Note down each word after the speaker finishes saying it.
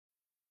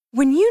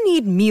When you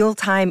need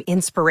mealtime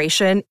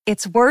inspiration,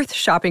 it's worth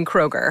shopping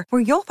Kroger,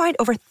 where you'll find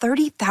over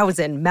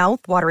 30,000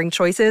 mouth-watering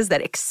choices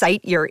that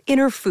excite your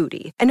inner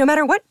foodie. And no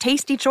matter what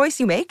tasty choice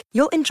you make,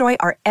 you'll enjoy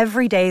our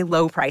everyday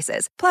low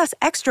prices, plus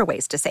extra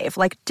ways to save,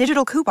 like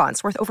digital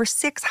coupons worth over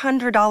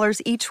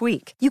 $600 each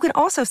week. You can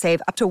also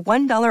save up to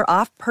 $1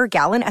 off per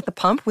gallon at the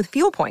pump with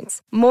fuel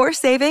points. More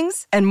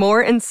savings and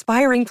more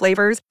inspiring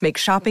flavors make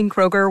shopping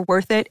Kroger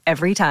worth it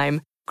every time.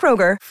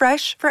 Kroger,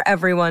 fresh for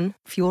everyone.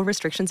 Fuel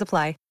restrictions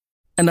apply.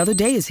 Another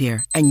day is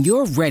here, and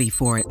you're ready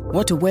for it.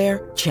 What to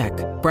wear? Check.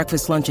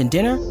 Breakfast, lunch, and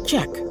dinner?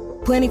 Check.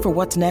 Planning for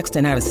what's next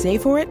and how to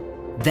save for it?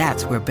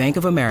 That's where Bank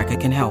of America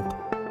can help.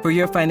 For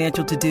your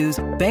financial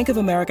to-dos, Bank of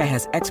America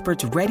has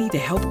experts ready to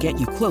help get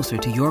you closer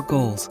to your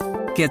goals.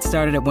 Get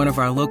started at one of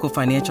our local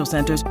financial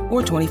centers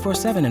or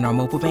 24/7 in our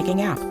mobile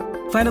banking app.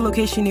 Find a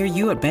location near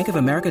you at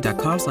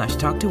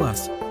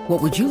bankofamerica.com/talktous.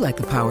 What would you like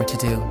the power to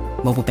do?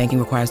 Mobile banking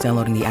requires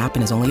downloading the app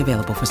and is only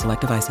available for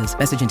select devices.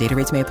 Message and data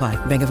rates may apply.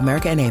 Bank of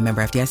America N.A.,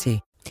 member FDIC.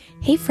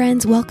 Hey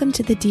friends, welcome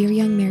to the Dear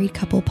Young Married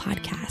Couple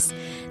podcast.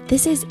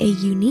 This is a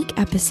unique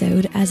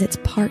episode as it's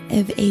part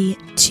of a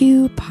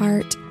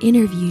 2-part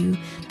interview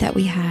that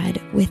we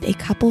had with a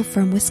couple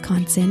from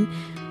Wisconsin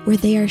where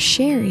they are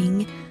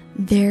sharing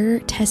their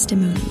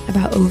testimony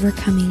about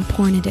overcoming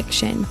porn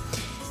addiction.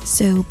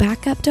 So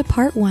back up to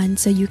part 1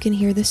 so you can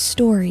hear the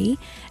story,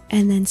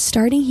 and then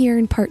starting here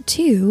in part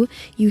 2,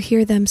 you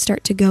hear them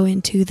start to go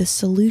into the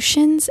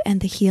solutions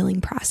and the healing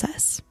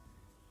process.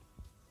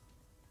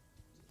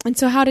 And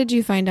so how did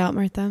you find out,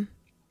 Martha?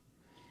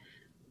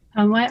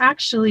 I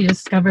actually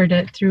discovered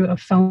it through a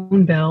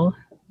phone bill.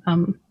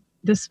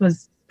 This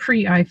was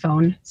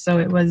pre-iPhone, so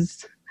it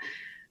was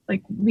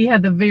like we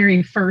had the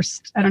very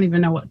first, I don't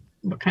even know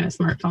what kind of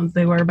smartphones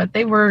they were, but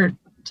they were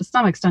to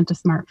some extent a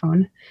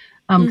smartphone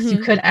because you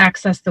could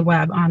access the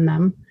web on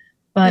them.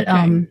 But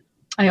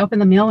I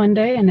opened the mail one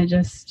day and it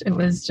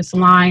was just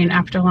line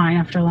after line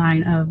after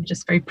line of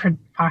just very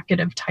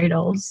provocative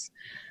titles.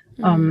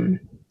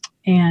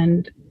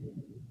 And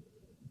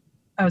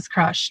I was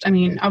crushed. I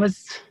mean, I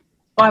was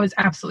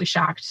absolutely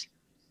shocked.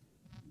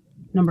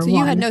 Number one. So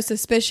you had no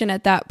suspicion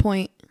at that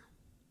point?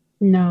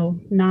 No,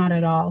 not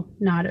at all.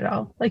 Not at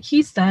all. Like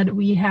he said,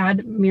 we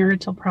had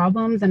marital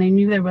problems and I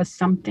knew there was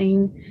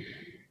something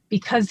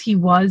because he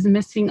was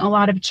missing a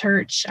lot of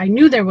church. I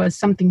knew there was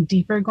something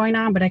deeper going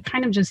on, but I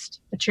kind of just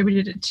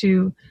attributed it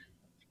to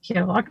he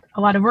had a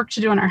lot of work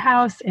to do on our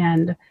house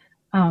and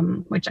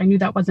which I knew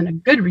that wasn't a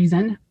good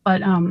reason,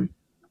 but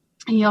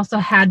he also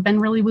had been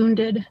really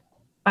wounded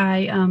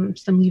by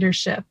some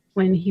leadership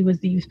when he was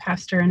the youth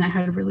pastor, and that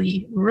had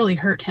really, really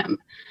hurt him.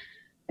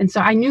 And so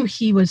I knew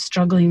he was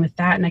struggling with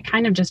that, and I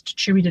kind of just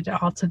attributed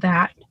it all to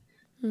that.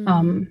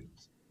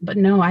 But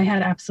no, I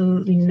had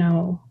absolutely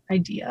no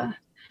idea.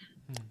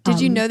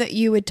 Did you know that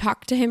you would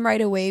talk to him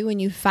right away when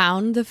you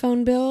found the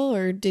phone bill,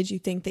 or did you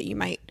think that you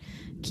might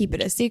keep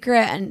it a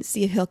secret and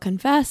see if he'll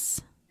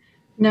confess?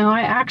 No,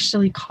 I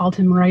actually called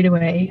him right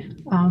away.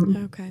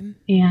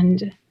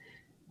 And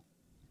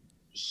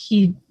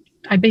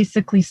I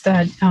basically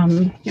said,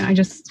 I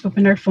just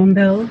opened our phone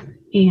bill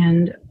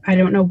and I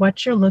don't know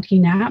what you're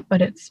looking at,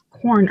 but it's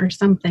porn or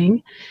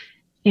something.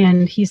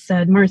 And he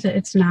said, Martha,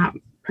 it's not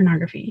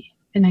pornography.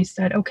 And I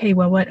said, okay,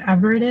 well,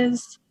 whatever it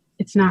is,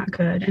 it's not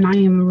good. And I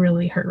am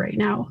really hurt right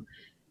now.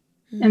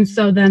 And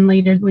so then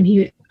later when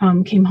he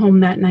came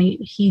home that night,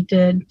 he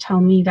did tell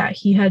me that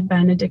he had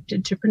been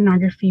addicted to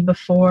pornography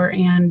before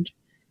and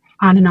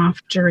on and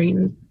off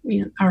during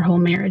our whole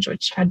marriage,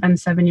 which had been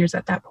 7 years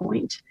at that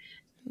point.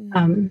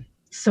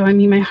 So, I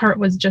mean, my heart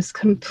was just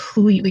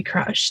completely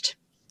crushed.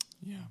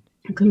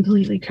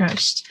 Completely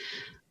crushed.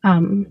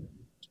 When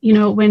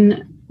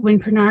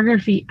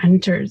pornography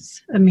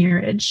enters a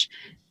marriage,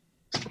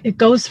 it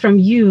goes from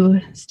you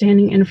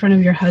standing in front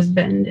of your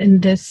husband in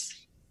this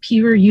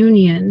pure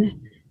union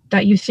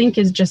that you think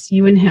is just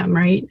you and him,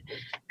 right?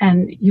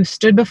 And you've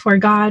stood before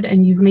God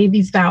and you've made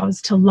these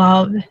vows to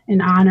love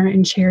and honor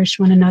and cherish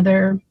one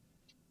another.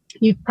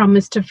 You've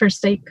promised to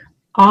forsake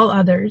all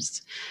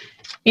others.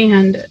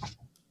 And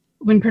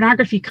when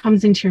pornography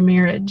comes into your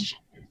marriage,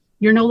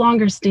 you're no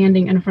longer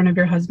standing in front of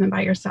your husband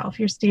by yourself.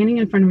 You're standing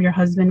in front of your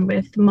husband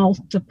with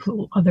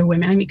multiple other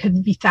women. I mean, it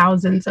could be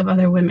thousands of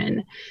other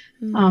women,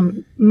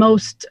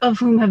 most of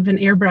whom have been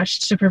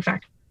airbrushed to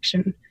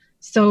perfection.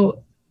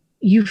 So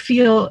you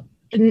feel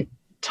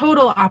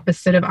total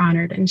opposite of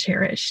honored and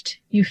cherished.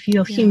 You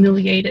feel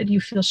humiliated. You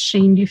feel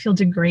shamed. You feel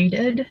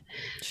degraded.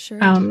 Sure.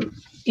 And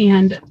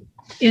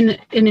in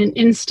an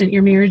instant,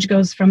 your marriage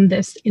goes from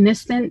this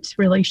innocent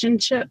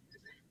relationship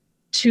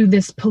to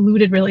this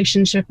polluted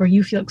relationship where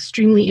you feel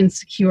extremely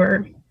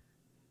insecure.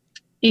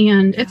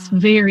 And it's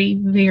very,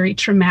 very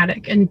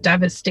traumatic and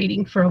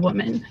devastating for a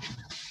woman.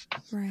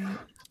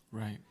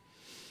 Right.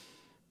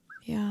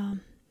 Yeah.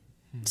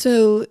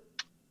 So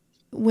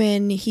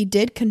when he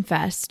did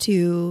confess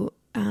to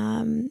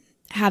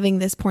having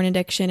this porn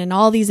addiction and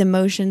all these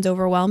emotions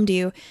overwhelmed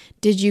you,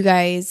 did you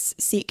guys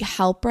seek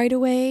help right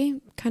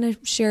away? Kind of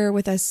share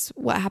with us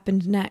what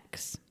happened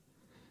next.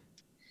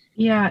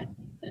 Yeah.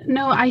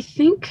 No, I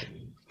think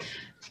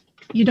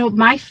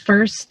My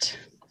first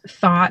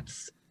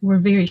thoughts were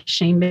very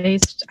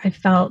shame-based, I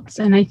felt.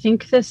 And I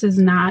think this is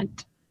not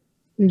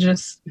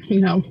just,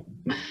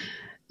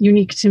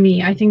 unique to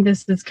me. I think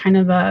this is kind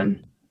of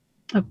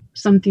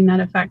something that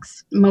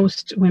affects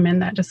most women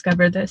that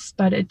discover this,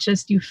 but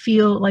you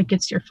feel like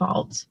it's your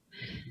fault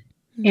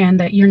and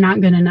that you're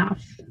not good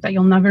enough, that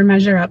you'll never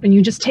measure up. And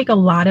you just take a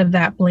lot of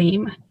that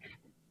blame.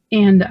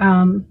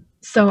 And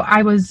so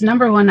I was,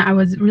 number one, I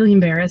was really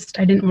embarrassed.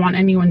 I didn't want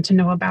anyone to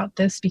know about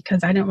this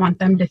because I didn't want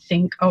them to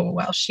think, oh,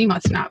 well, she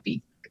must not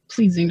be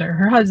pleasing to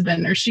her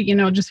husband, or she,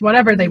 just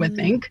whatever they would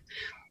think.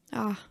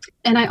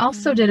 And I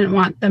also didn't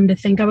want them to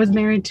think I was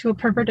married to a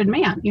perverted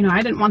man.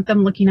 I didn't want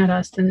them looking at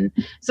us. And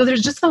so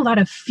there's just a lot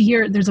of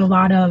fear. There's a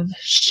lot of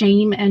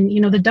shame. And,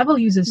 the devil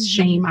uses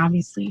shame,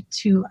 obviously,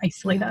 to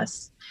isolate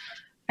us.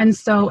 And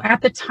so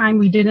at the time,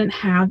 we didn't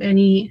have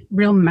any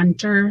real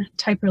mentor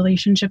type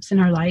relationships in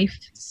our life.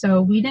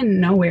 So we didn't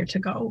know where to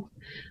go.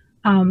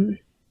 And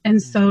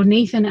so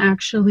Nathan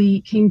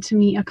actually came to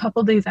me a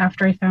couple days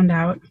after I found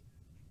out.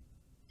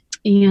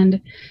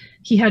 And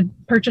he had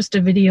purchased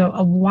a video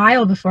a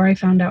while before I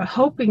found out,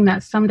 hoping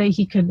that someday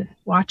he could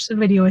watch the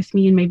video with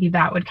me and maybe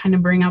that would kind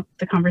of bring up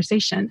the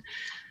conversation.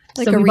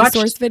 Like so a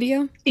resource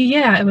video?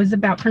 Yeah, it was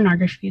about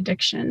pornography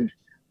addiction.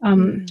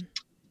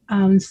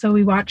 So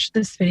we watched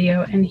this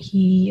video and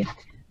he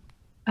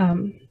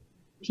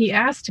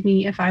asked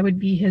me if I would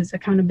be his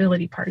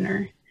accountability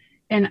partner.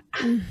 And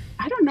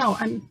I don't know,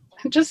 I'm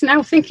just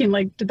now thinking,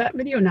 like, did that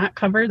video not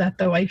cover that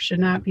the wife should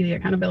not be the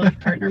accountability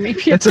partner? Maybe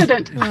it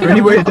didn't. For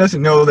anybody that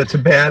doesn't know, that's a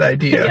bad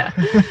idea.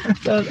 Yeah.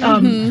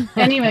 So,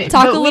 anyway.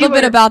 Talk a little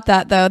bit about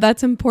that, though.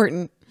 That's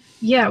important.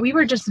 Yeah, we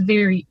were just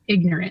very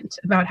ignorant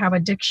about how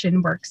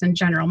addiction works in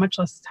general, much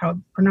less how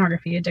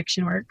pornography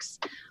addiction works.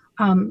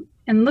 And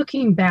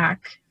looking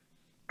back,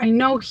 I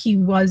know he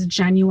was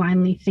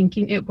genuinely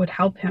thinking it would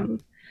help him.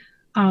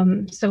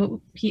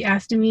 So he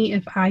asked me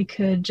if I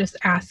could just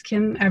ask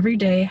him every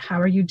day, how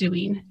are you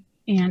doing?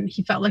 And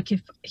he felt like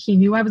if he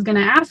knew I was going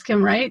to ask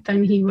him, right,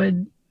 then he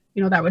would,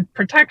 that would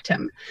protect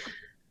him.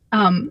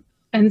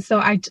 And so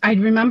I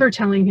remember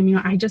telling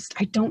him, I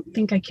don't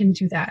think I can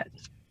do that.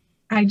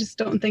 I just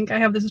don't think I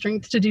have the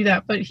strength to do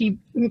that. But he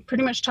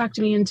pretty much talked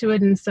me into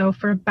it. And so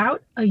for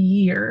about a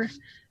year,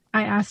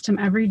 I asked him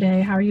every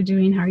day, how are you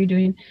doing? How are you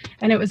doing?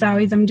 And it was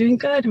always, I'm doing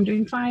good. I'm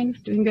doing fine.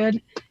 Doing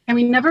good. And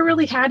we never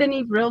really had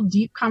any real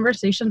deep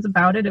conversations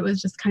about it. It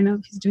was just kind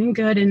of, he's doing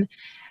good. And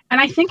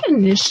I think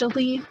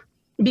initially,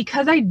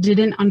 because I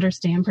didn't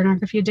understand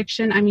pornography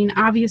addiction,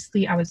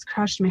 obviously I was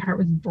crushed. My heart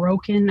was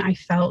broken. I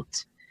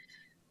felt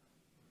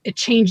it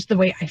changed the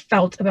way I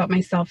felt about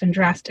myself in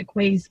drastic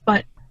ways.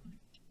 But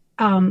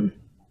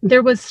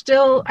there was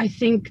still, I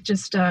think,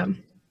 just a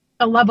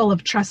level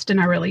of trust in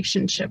our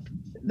relationship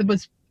that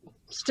was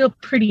still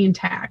pretty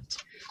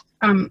intact.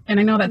 And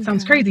I know that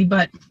sounds crazy,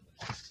 but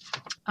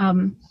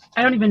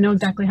I don't even know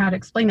exactly how to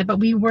explain it, but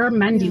we were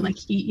mending. Like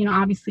he,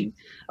 obviously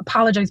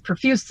apologized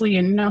profusely.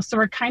 And, so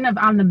we're kind of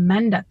on the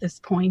mend at this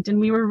point. And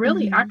we were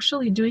really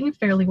actually doing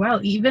fairly well,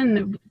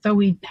 even though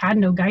we had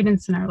no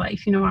guidance in our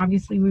life.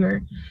 Obviously we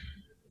were,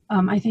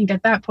 I think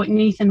at that point,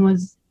 Nathan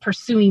was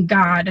pursuing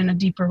God in a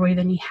deeper way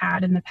than he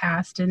had in the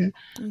past. And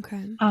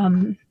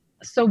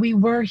so we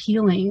were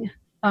healing.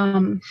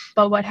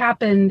 But what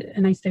happened,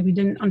 and I say we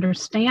didn't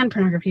understand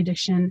pornography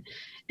addiction,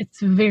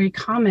 it's very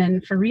common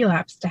for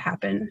relapse to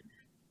happen.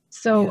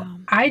 So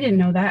I didn't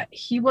know that.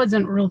 He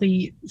wasn't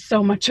really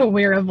so much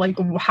aware of like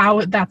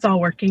how that's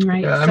all working,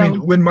 right? Yeah,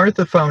 when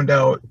Martha found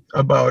out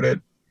about it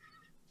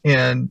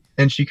and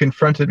she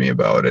confronted me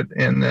about it,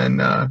 and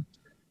then I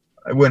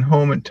went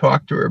home and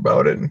talked to her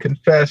about it and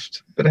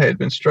confessed that I had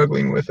been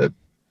struggling with it.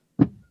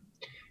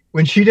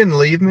 When she didn't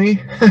leave me,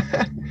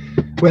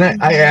 when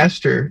I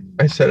asked her,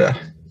 I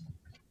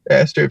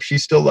asked her if she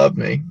still loved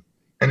me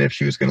and if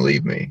she was going to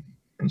leave me.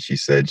 And she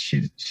said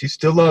she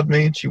still loved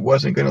me and she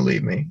wasn't going to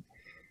leave me.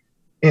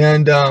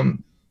 And,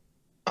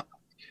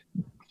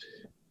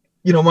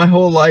 my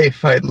whole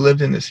life I had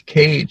lived in this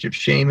cage of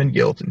shame and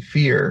guilt and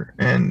fear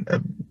and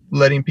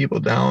letting people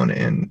down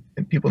and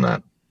people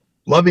not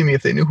loving me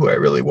if they knew who I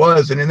really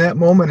was. And in that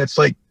moment, it's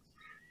like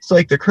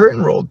the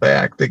curtain rolled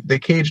back, the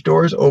cage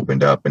doors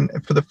opened up. And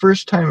for the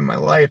first time in my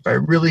life, I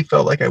really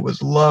felt like I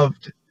was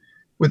loved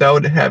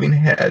without having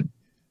had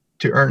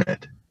to earn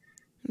it.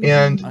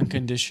 And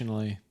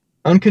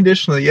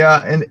Unconditionally,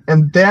 yeah.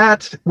 And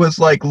that was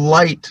like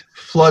light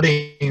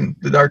flooding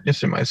the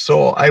darkness in my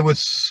soul. It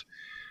was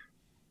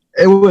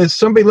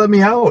somebody let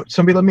me out.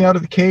 Somebody let me out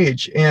of the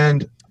cage.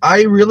 And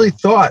I really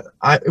thought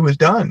it was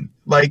done.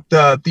 Like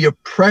the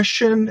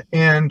oppression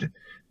and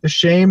the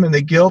shame and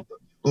the guilt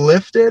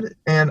lifted.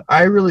 And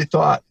I really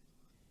thought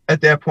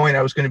at that point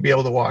I was going to be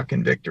able to walk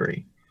in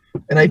victory.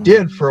 And I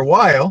did for a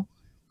while.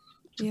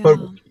 Yeah. But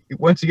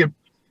once again,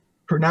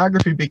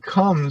 pornography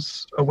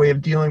becomes a way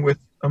of dealing with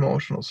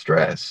emotional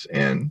stress.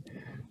 And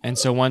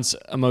so once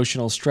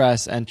emotional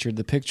stress entered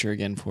the picture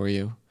again for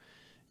you,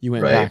 you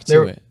went back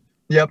to it.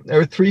 Yep. There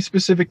were 3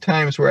 specific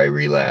times where I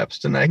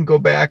relapsed, and I can go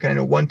back. I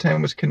know one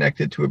time was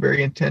connected to a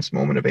very intense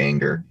moment of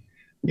anger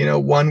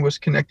One was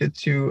connected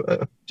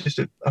to just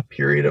a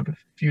period of a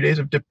few days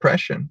of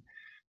depression,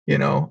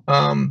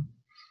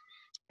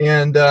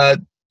 and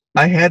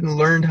I hadn't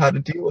learned how to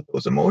deal with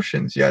those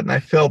emotions yet, and I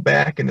fell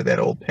back into that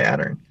old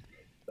pattern.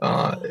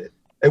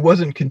 It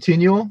wasn't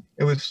continual.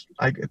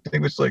 I think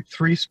it was like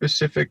 3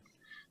 specific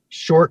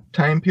short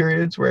time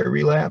periods where I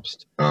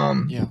relapsed.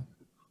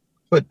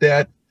 But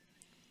that,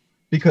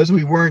 because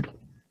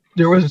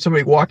there wasn't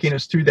somebody walking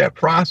us through that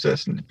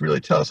process and really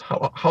tell us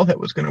how that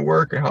was going to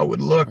work or how it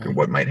would look or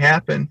what might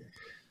happen,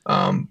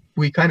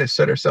 we kind of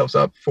set ourselves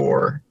up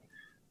for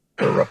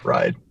a rough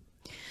ride.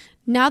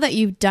 Now that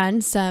you've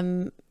done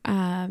some,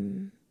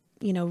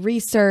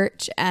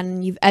 research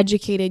and you've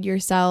educated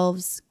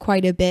yourselves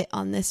quite a bit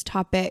on this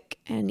topic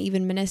and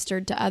even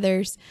ministered to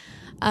others,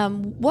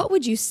 what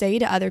would you say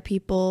to other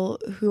people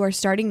who are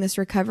starting this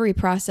recovery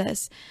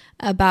process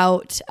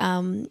about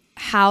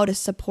how to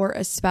support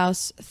a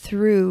spouse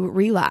through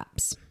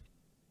relapse?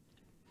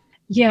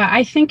 Yeah,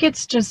 I think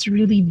it's just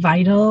really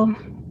vital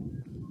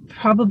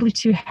probably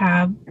to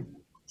have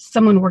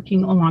someone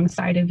working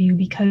alongside of you,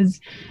 because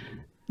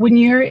when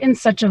you're in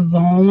such a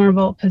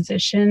vulnerable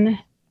position,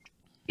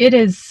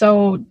 it's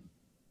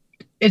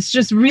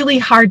just really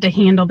hard to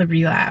handle the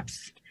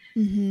relapse.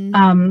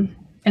 Mm-hmm.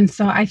 And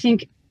so I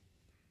think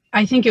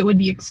it would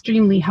be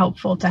extremely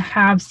helpful to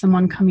have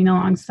someone coming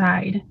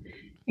alongside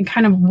and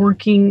kind of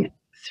working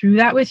through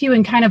that with you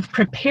and kind of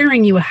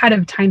preparing you ahead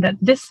of time that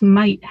this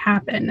might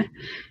happen.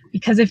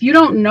 Because if you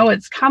don't know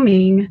it's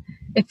coming,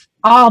 it's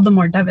all the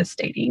more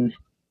devastating.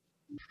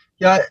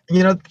 Yeah,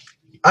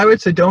 I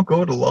would say don't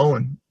go it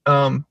alone.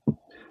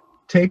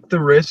 Take the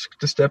risk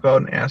to step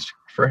out and ask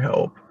for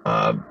help.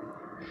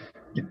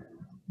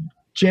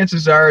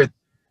 Chances are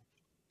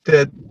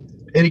that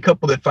any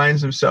couple that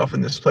finds themselves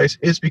in this place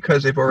is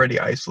because they've already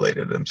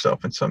isolated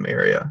themselves in some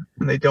area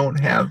and they don't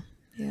have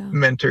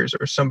mentors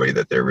or somebody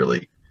that they're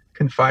really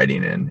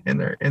confiding in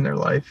their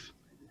life.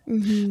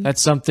 Mm-hmm.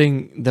 That's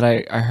something that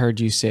I heard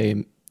you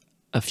say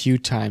a few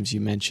times.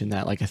 You mentioned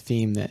that, like a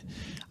theme, that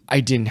I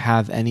didn't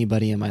have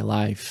anybody in my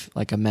life,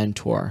 like a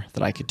mentor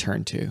that I could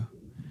turn to.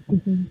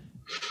 Mm-hmm.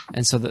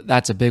 And so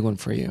that's a big one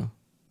for you.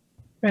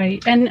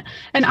 Right. And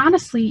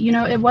honestly,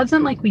 it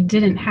wasn't like we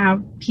didn't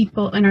have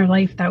people in our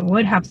life that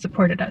would have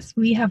supported us.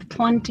 We have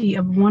plenty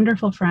of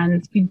wonderful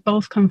friends. We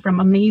both come from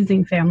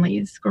amazing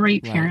families,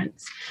 great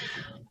parents.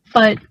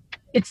 But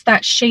it's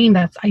that shame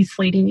that's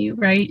isolating you,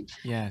 right?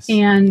 Yes.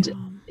 And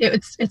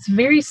it's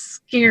very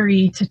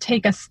scary to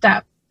take a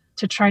step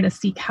to try to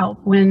seek help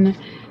when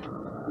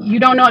you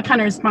don't know what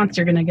kind of response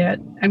you're going to get.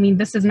 I mean,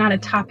 this is not a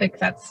topic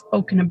that's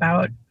spoken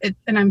about,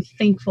 and I'm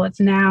thankful it's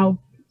now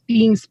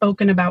being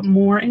spoken about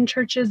more in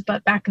churches,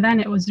 but back then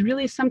it was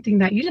really something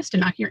that you just did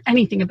not hear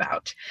anything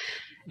about.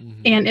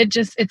 Mm-hmm. And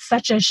it's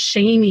such a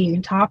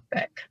shaming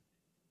topic.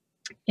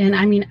 And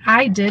I mean,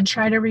 I did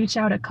try to reach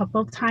out a couple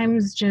of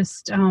times,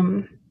 just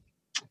in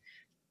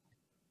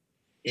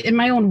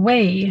my own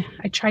way.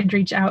 I tried to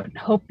reach out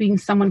hoping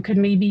someone could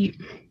maybe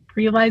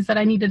realize that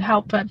I needed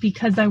help, but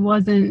because I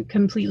wasn't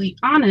completely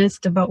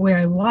honest about where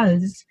I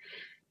was,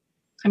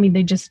 I mean,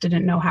 they just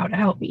didn't know how to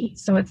help me.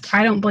 So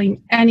I don't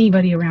blame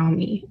anybody around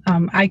me.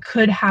 I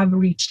could have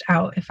reached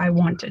out if I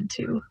wanted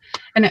to.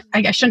 And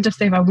I shouldn't have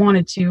said if I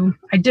wanted to.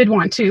 I did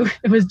want to.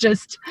 It was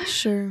just,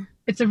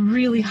 it's a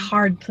really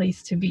hard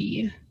place to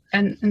be.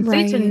 And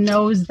Satan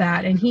knows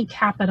that, and he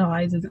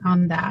capitalizes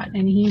on that.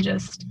 And he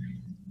just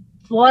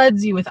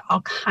floods you with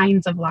all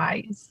kinds of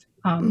lies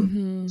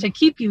to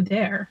keep you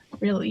there,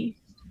 really.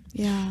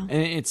 Yeah. And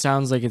it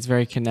sounds like it's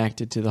very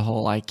connected to the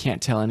whole, I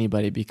can't tell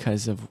anybody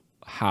because of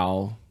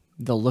how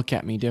they'll look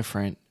at me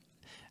different.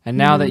 And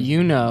now that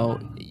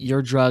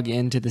you're drug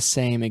into the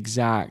same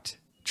exact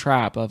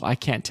trap of, I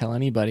can't tell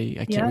anybody,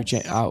 I can't reach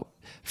out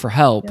for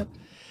help. Yep.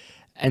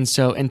 And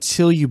so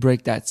until you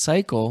break that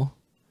cycle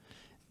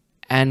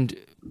and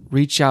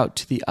reach out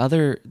to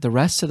the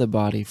rest of the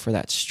body for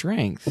that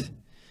strength,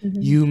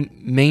 you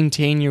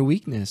maintain your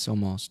weakness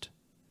almost.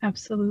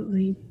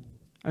 Absolutely.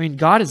 I mean,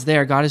 God is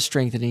there, God is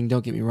strengthening,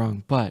 don't get me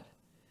wrong, but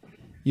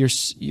you're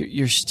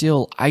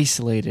still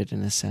isolated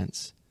in a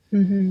sense.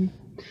 Mm-hmm.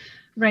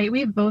 Right.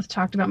 We've both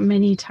talked about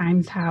many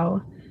times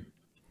how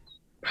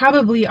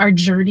probably our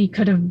journey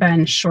could have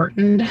been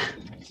shortened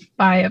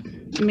by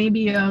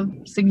maybe a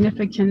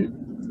significant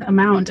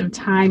amount of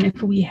time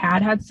if we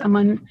had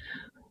someone,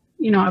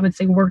 I would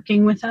say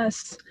working with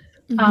us.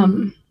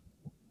 Mm-hmm.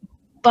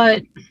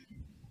 But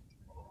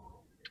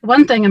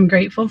one thing I'm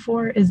grateful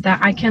for is that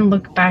I can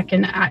look back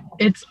and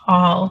it's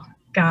all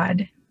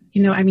God.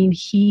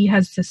 He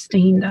has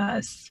sustained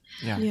us.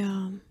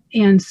 Yeah.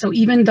 And so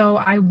even though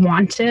I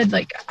wanted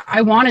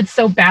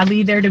so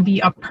badly there to be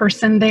a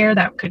person there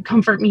that could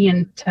comfort me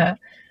and to,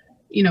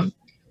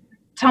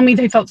 tell me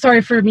they felt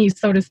sorry for me,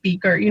 so to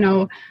speak, or,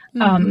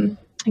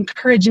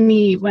 encouraging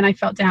me when I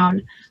felt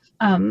down,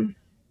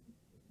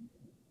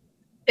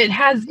 it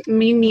has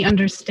made me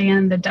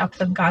understand the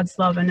depth of God's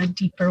love in a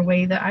deeper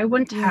way that I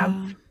wouldn't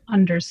have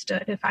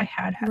understood if I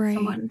had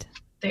someone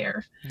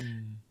there.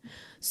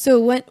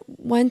 So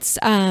once,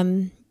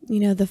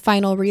 the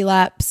final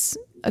relapse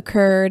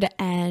occurred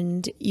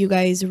and you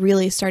guys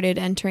really started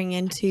entering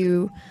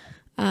into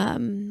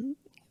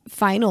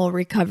final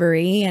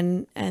recovery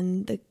and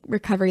the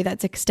recovery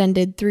that's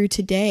extended through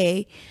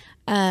today,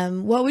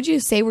 what would you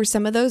say were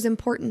some of those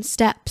important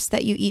steps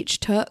that you each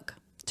took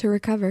to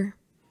recover?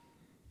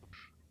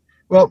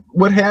 Well,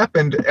 what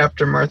happened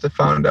after Martha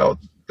found out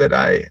that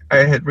I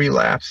had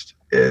relapsed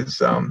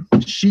is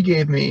she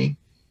gave me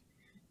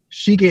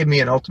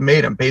an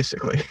ultimatum,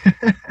 basically.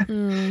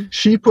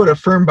 She put a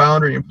firm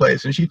boundary in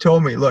place, and she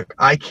told me, look,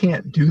 I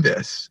can't do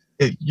this.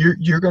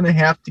 You're going to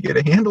have to get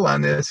a handle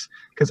on this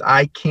because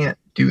I can't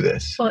do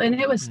this. Well, and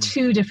it was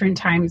 2 different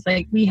times.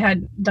 Like, we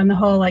had done the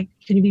whole, like,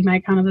 can you be my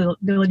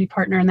accountability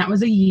partner? And that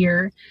was a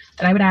year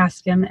that I would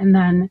ask him. And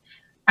then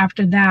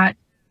after that,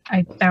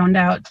 I found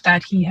out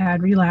that he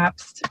had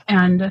relapsed.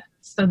 And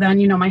so then,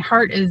 you know, my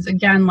heart is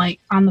again, like,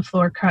 on the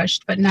floor,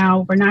 crushed. But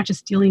now we're not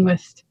just dealing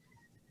with,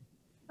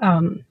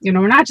 you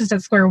know, we're not just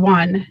at square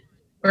one.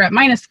 We're at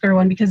minus square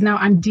one, because now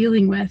I'm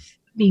dealing with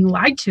being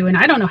lied to. And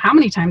I don't know how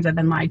many times I've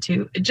been lied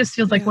to. It just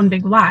feels like one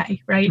big lie,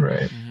 right?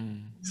 Right.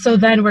 So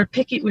then we're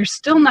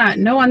still not,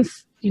 no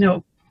one's, you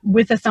know,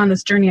 with us on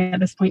this journey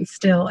at this point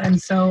still.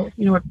 And so,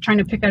 you know, we're trying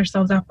to pick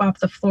ourselves up off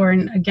the floor,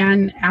 and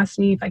again, asked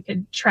me if I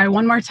could try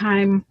one more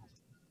time.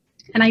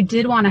 And I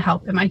did want to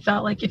help him. I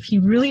felt like if he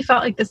really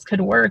felt like this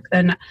could work,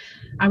 then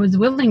I was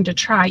willing to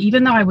try,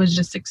 even though I was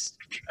just,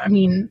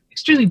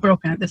 extremely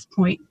broken at this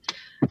point.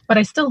 But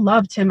I still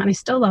loved him, and I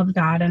still loved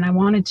God, and I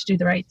wanted to do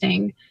the right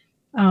thing.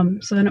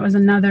 So then it was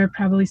another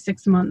probably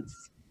 6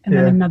 months, and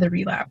then another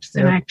relapse.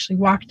 And I actually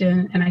walked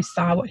in and I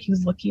saw what he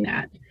was looking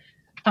at.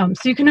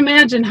 So you can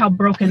imagine how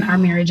broken our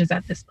marriage is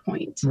at this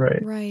point.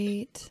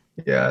 Right.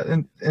 Yeah.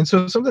 And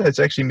so something that's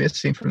actually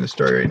missing from the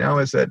story right now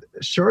is that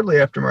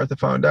shortly after Martha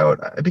found out,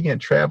 I began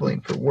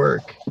traveling for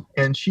work,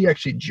 and she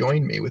actually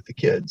joined me with the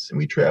kids, and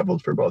we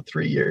traveled for about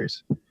 3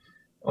 years,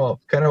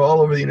 kind of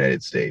all over the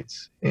United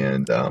States.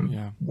 And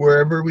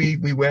wherever we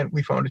went,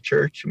 we found a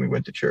church, and we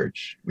went to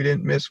church. We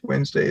didn't miss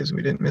Wednesdays.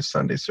 We didn't miss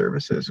Sunday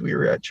services. We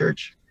were at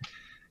church.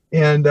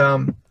 And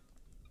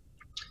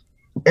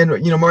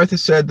you know, Martha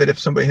said that if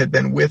somebody had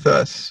been with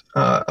us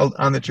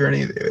on the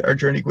journey, our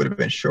journey would have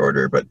been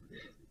shorter. But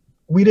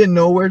we didn't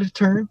know where to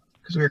turn,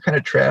 because we were kind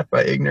of trapped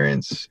by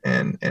ignorance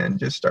and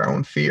just our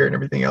own fear and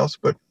everything else.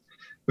 But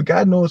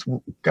God knows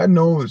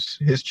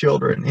His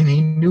children, and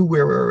He knew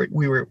where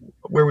we were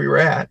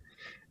at.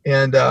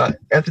 And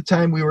at the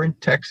time, we were in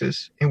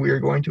Texas, and we were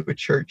going to a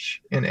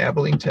church in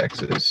Abilene,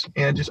 Texas.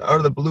 And just out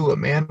of the blue, a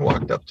man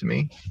walked up to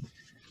me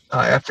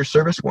after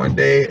service one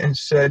day and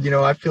said, you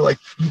know, I feel like,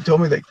 he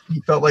told me that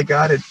he felt like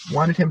God had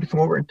wanted him to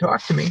come over and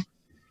talk to me.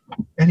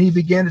 And he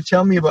began to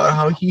tell me about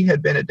how he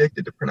had been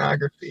addicted to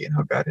pornography and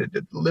how God had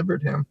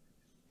delivered him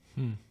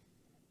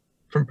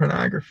from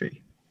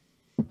pornography.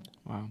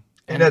 Wow.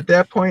 And at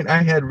that point,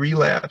 I had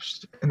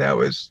relapsed, and that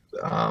was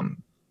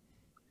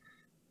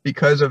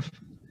because of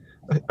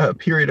a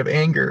period of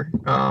anger.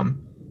 It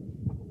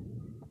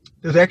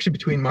was actually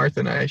between Martha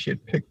and I. She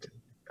had picked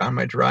on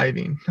my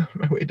driving on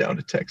my way down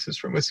to Texas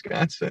from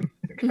Wisconsin.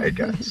 I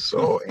got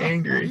so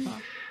angry.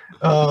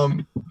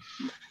 And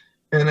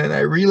then I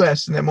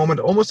relapsed in that moment,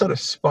 almost out of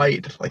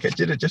spite. Like, I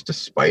did it just to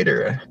spite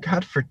her.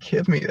 God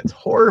forgive me. That's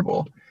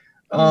horrible.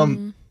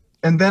 And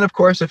then, of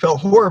course, I felt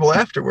horrible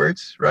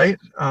afterwards, right?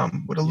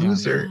 What a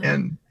loser. Yeah.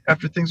 And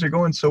after things are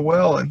going so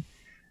well.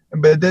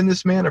 But then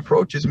this man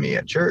approaches me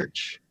at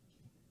church.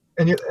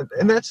 And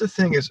that's the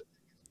thing is,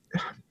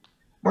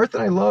 Martha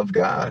and I love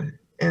God.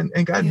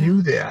 And God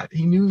knew that.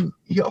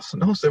 He also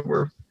knows that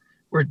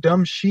we're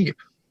dumb sheep.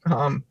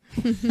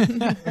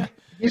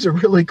 He's a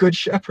really good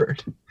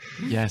shepherd.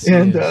 Yes.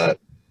 And,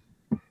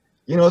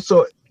 you know,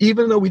 so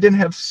even though we didn't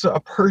have a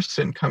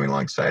person coming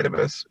alongside of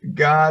us,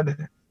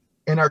 God,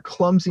 in our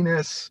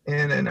clumsiness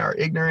and in our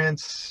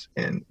ignorance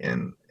and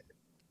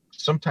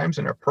sometimes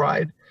in our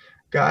pride,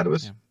 God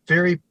was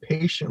very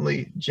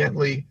patiently,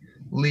 gently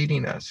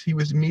leading us. He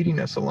was meeting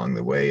us along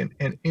the way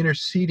and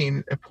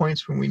interceding at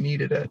points when we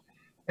needed it.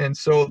 And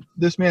so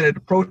this man had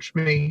approached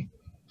me,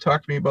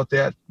 talked to me about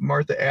that.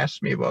 Martha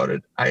asked me about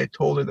it. I had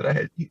told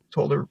her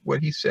told her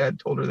what he said,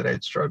 told her that I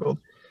had struggled,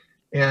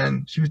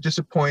 and she was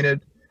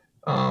disappointed.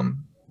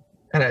 And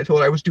I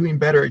told her I was doing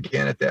better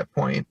again at that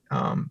point,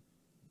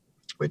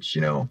 which,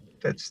 you know,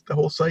 that's the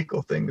whole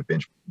cycle thing,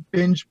 the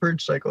binge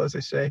purge cycle, as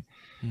they say.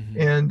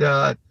 And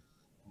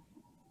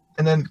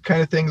then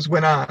kind of things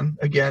went on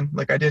again.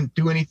 Like, I didn't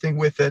do anything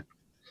with it.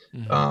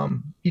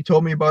 He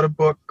told me about a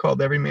book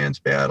called Every Man's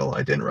Battle.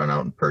 I didn't run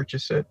out and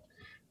purchase it.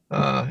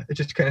 It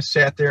just kind of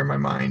sat there in my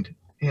mind.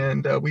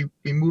 And we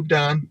moved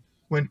on,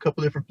 went a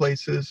couple different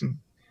places. And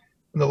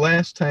the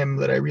last time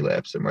that I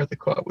relapsed that Martha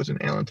caught was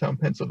in Allentown,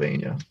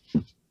 Pennsylvania.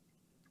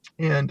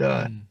 And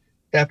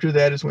after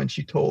that is when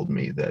she told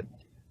me that,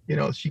 you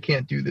know, she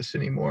can't do this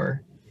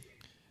anymore.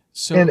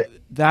 So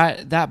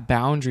that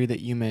boundary that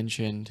you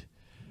mentioned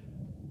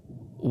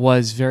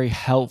was very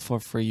helpful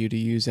for you to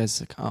use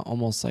as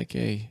almost like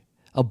a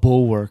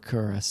bulwark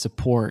or a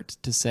support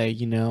to say,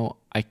 you know,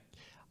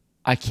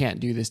 I can't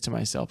do this to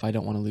myself. I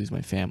don't want to lose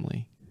my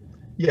family.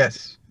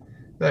 Yes.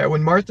 that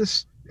when Martha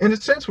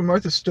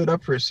stood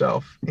up for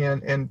herself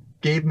and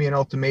gave me an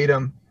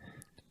ultimatum,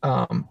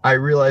 I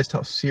realized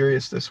how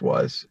serious this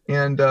was.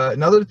 And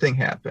another thing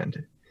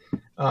happened.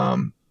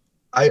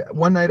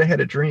 One night I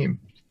had a dream,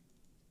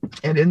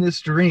 and in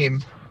this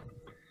dream,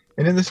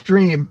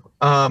 I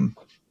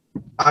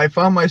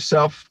found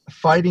myself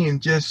fighting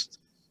just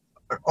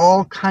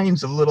all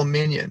kinds of little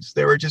minions.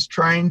 They were just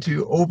trying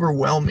to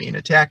overwhelm me and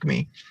attack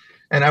me,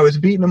 and I was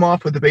beating them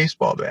off with a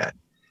baseball bat.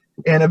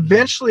 And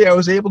eventually I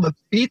was able to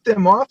beat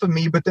them off of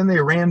me, but then they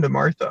ran to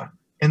Martha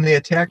and they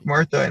attacked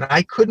Martha, and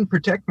I couldn't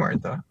protect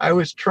Martha. I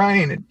was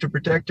trying to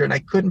protect her, and I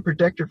couldn't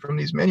protect her from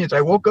these minions.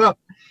 I woke up,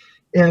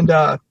 and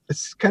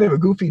it's kind of a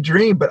goofy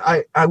dream, but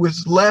I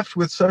was left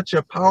with such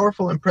a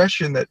powerful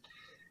impression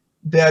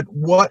that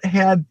what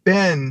had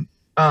been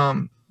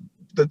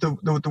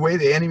the way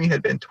the enemy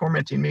had been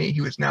tormenting me,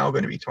 he was now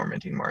going to be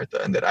tormenting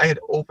Martha, and that I had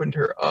opened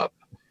her up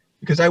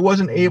because I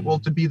wasn't able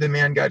to be the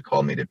man God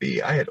called me to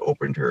be. I had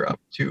opened her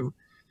up to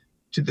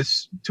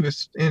this,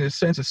 in a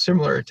sense, a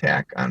similar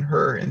attack on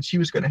her, and she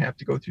was going to have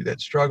to go through that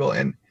struggle.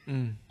 And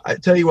I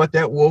tell you what,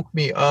 that woke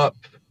me up.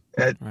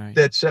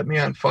 That set me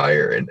on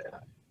fire. And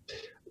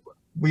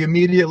we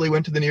immediately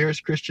went to the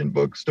nearest Christian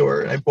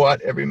bookstore, and I bought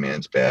Every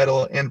Man's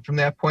Battle. And from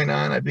that point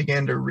on, I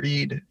began to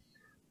read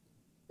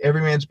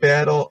Every Man's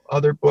Battle,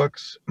 other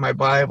books, my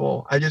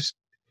Bible. It's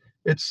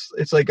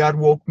like God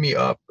woke me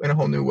up in a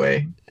whole new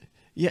way.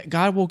 Yeah,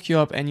 God woke you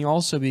up, and you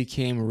also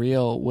became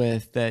real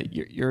with that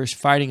you're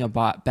fighting a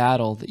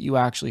battle that you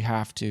actually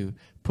have to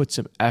put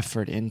some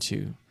effort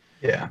into.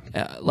 Yeah.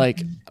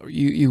 Like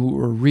you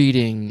were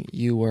reading,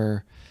 you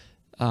were,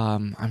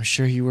 I'm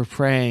sure you were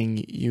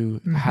praying, you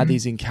had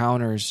these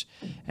encounters,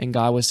 and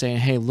God was saying,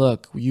 hey,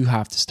 look, you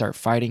have to start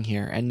fighting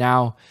here. And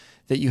now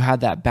that you had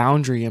that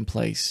boundary in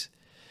place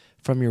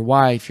from your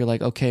wife, you're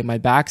like, okay, my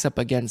back's up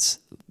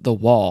against the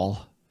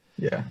wall.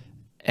 Yeah.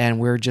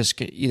 And we're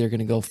just either going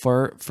to go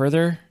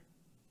further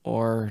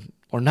or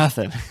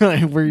nothing.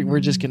 we're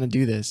just going to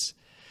do this.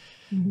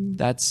 Mm-hmm.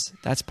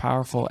 That's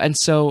powerful. And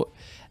so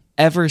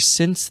ever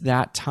since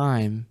that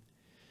time,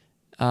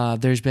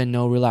 there's been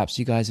no relapse.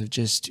 You guys have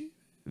just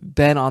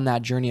been on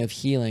that journey of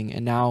healing.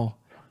 And now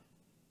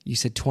you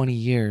said 20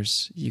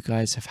 years, you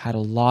guys have had a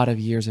lot of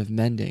years of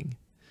mending.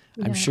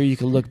 Yeah. I'm sure you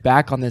can look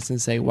back on this and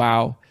say,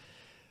 wow,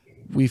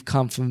 we've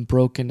come from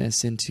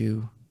brokenness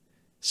into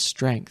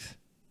strength.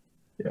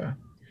 Yeah.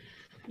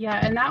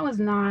 Yeah, and that was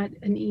not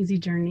an easy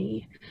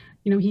journey.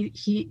 You know,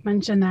 he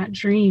mentioned that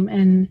dream,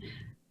 and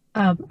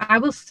I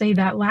will say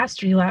that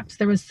last relapse,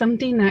 there was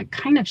something that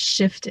kind of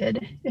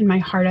shifted in my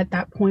heart at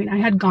that point. I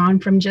had gone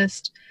from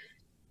just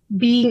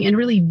being in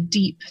really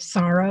deep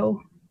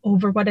sorrow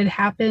over what had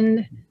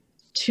happened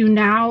to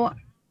now,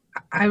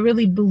 I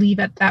really believe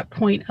at that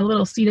point, a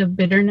little seed of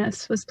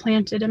bitterness was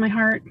planted in my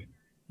heart.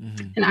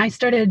 Mm-hmm. And I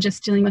started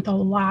just dealing with a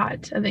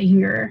lot of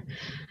anger.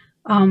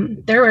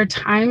 There were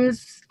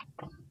times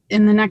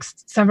in the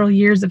next several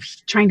years of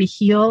trying to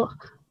heal.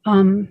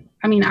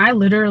 I mean,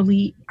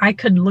 I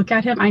could look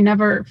at him. I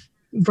never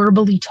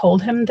verbally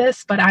told him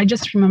this, but I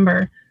just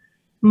remember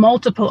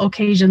multiple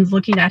occasions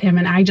looking at him,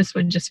 and I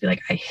would just be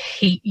like, I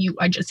hate you.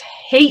 I just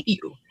hate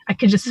you. I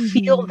could just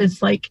feel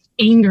this like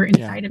anger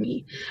inside of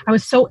me. I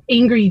was so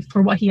angry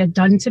for what he had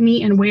done to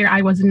me and where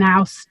I was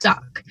now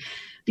stuck.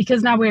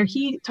 Because now where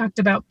he talked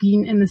about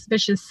being in this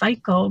vicious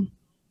cycle,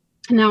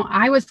 now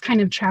I was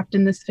kind of trapped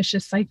in this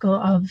vicious cycle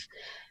of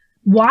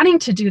wanting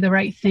to do the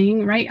right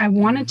thing, right? I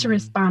wanted to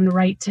respond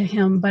right to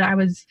him, but I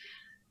was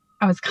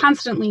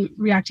constantly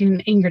reacting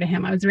in anger to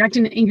him. I was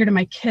reacting in anger to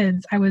my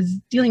kids. I was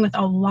dealing with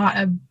a lot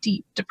of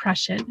deep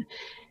depression.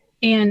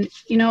 And,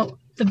 you know,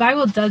 the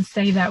Bible does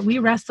say that we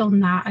wrestle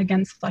not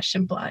against flesh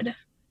and blood.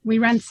 We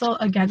wrestle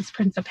against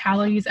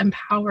principalities and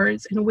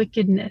powers and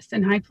wickedness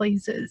in high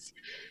places.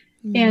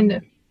 And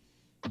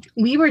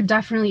we were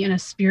definitely in a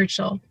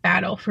spiritual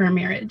battle for a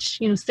marriage.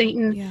 You know,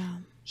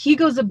 Satan, he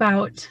goes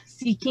about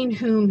seeking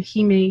whom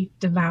he may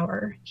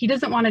devour. He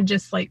doesn't want to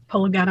just like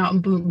pull a gun out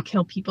and boom,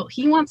 kill people.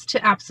 He wants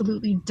to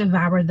absolutely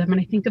devour them.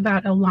 And I think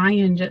about a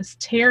lion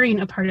just tearing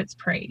apart its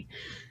prey.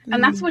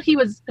 And that's what he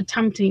was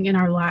attempting in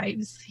our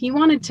lives. He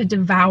wanted to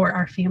devour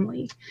our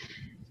family.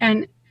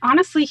 And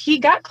honestly, he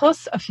got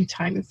close a few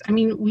times. I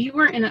mean, we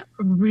were in a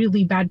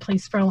really bad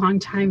place for a long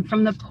time.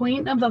 From the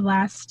point of the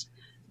last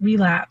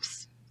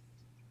relapse,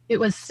 it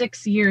was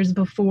 6 years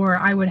before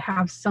I would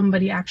have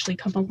somebody actually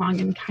come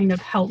along and kind of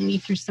help me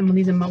through some of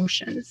these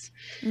emotions.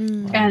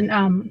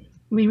 And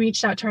we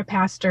reached out to our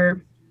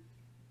pastor,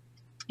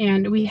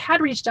 and we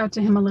had reached out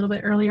to him a little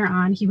bit earlier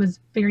on. He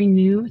was very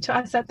new to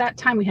us at that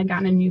time. We had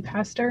gotten a new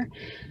pastor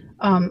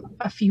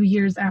a few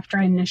years after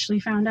I initially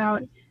found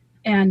out.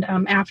 And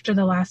after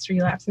the last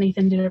relapse,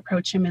 Nathan did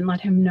approach him and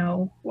let him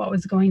know what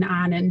was going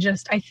on. And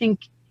just, I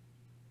think,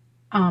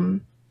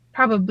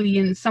 probably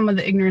in some of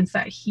the ignorance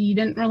that he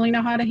didn't really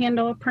know how to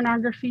handle a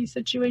pornography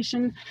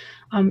situation,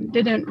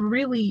 didn't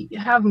really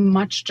have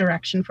much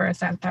direction for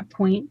us at that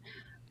point.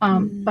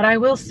 But I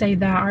will say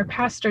that our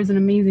pastor is an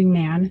amazing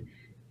man,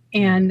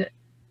 and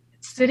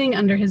sitting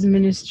under his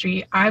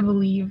ministry, I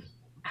believe,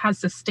 has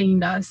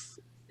sustained us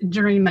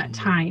during that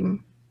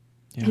time.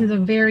 Yeah. It was a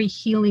very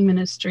healing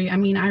ministry. I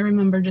mean, I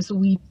remember just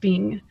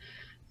weeping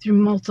through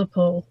most of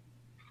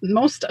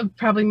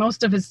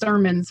his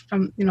sermons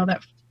from,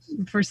 that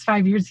first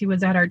 5 years he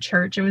was at our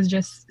church. It was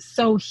just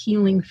so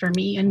healing for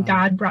me, and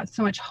God brought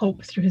so much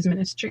hope through his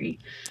ministry.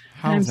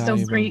 How and I'm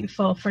valuable. so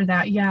grateful for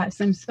that.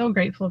 Yes, I'm so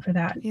grateful for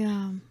that.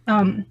 Yeah.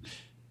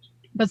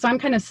 But so I'm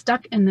kind of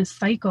stuck in this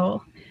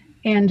cycle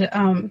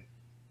and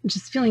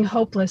just feeling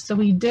hopeless. So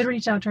we did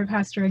reach out to our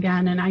pastor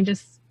again, and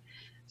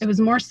it was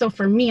more so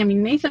for me. I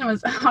mean, Nathan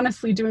was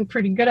honestly doing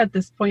pretty good at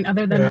this point,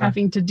 other than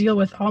having to deal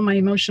with all my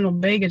emotional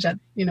baggage at,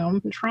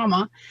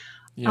 trauma.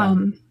 Yeah.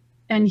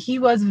 And he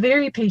was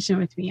very patient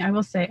with me, I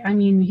will say. I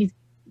mean, he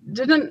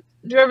didn't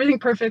do everything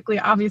perfectly.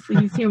 Obviously,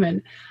 he's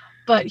human,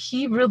 but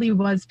he really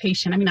was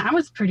patient. I mean, I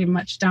was pretty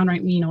much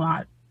downright mean a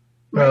lot.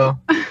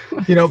 Well,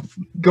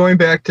 going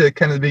back to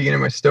kind of the beginning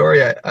of my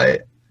story,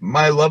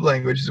 my love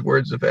language is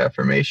words of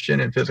affirmation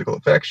and physical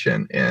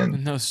affection.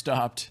 And no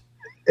stopped.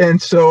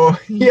 And so,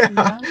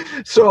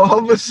 so all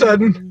of a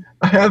sudden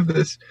I have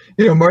this,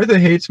 Martha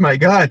hates my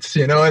guts,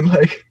 and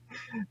like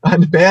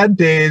on bad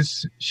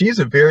days, she's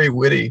a very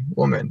witty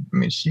woman. I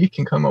mean, she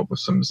can come up with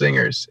some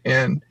zingers,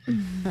 and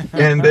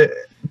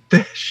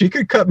she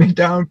could cut me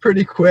down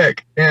pretty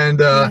quick. And,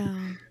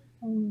 the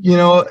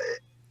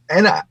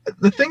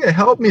thing that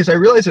helped me is I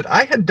realized that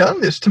I had done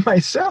this to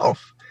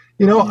myself.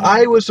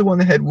 I was the one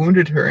that had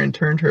wounded her and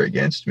turned her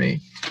against me.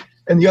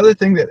 And the other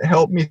thing that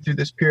helped me through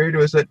this period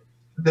was that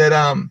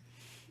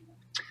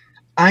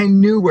I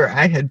knew where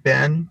I had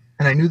been,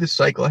 and I knew the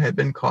cycle I had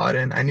been caught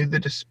in. I knew the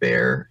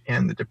despair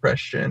and the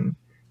depression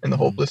and the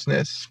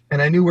hopelessness,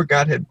 and I knew where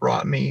God had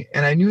brought me,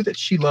 and I knew that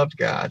she loved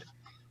God.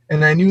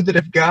 And I knew that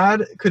if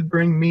God could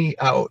bring me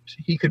out,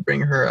 he could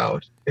bring her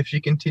out if she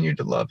continued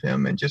to love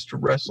him and just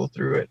wrestle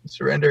through it and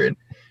surrender. And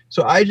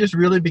so I just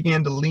really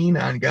began to lean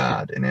on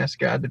God and ask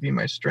God to be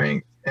my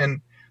strength. And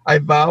I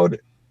vowed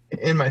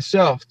in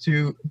myself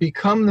to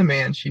become the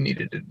man she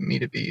needed me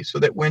to be, so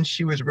that when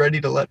she was ready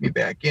to let me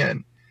back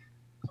in,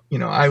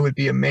 I would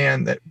be a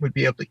man that would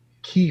be able to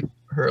keep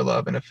her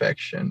love and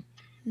affection.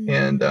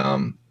 And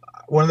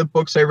one of the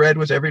books I read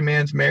was Every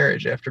Man's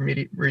Marriage, after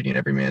reading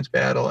Every Man's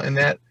Battle. And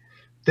that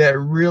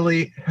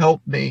really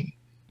helped me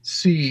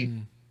see,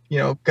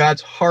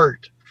 God's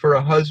heart for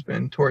a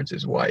husband towards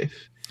his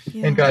wife,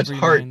 and God's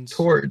heart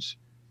towards,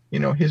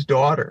 his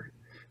daughter,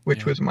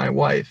 which was my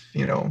wife,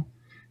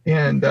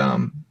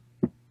 and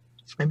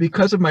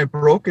because of my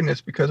brokenness,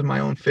 because of my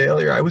own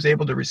failure, I was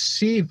able to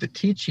receive the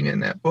teaching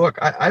in that book.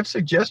 I've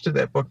suggested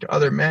that book to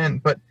other men,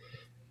 but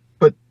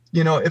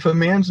if a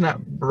man's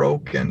not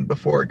broken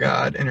before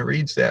God and he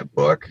reads that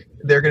book,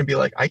 they're going to be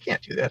like, I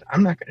can't do that.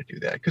 I'm not going to do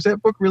that. Because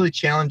that book really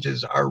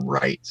challenges our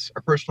rights,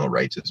 our personal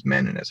rights as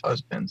men and as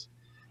husbands,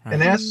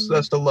 and asks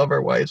us to love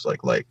our wives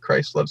like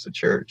Christ loves the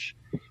church.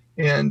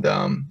 And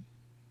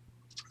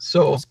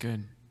so that's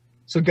good.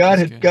 So God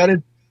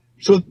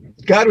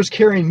was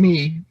carrying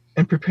me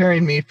and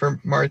preparing me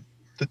for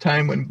the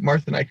time when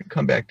Martha and I could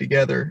come back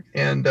together.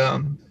 And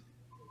and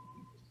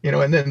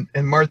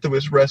Martha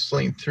was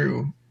wrestling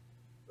through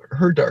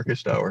her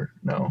darkest hour.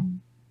 No.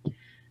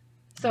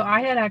 So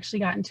I had actually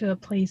gotten to a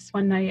place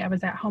one night. I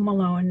was at home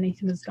alone.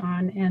 Nathan was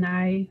gone, and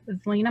I was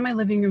laying on my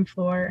living room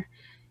floor,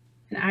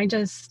 and I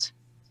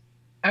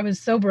was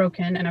so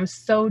broken, and I was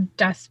so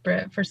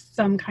desperate for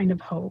some kind of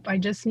hope. I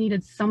just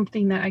needed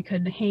something that I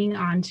could hang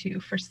on to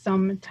for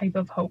some type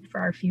of hope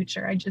for our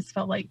future. I just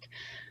felt like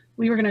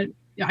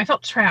I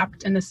felt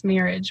trapped in this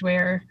marriage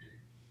where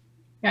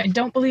I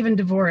don't believe in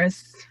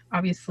divorce,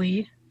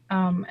 obviously,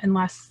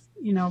 unless,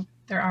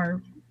 there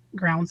are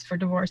grounds for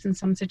divorce in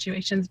some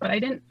situations, but I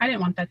didn't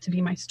want that to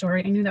be my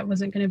story. I knew that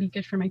wasn't going to be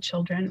good for my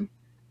children.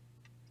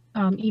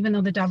 Even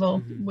though the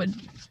devil would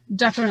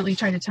definitely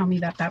try to tell me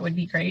that would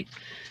be great.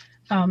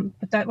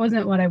 But that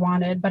wasn't what I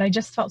wanted, but I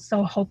just felt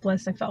so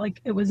hopeless. I felt like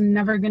it was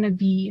never going to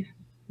be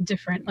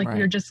different. Like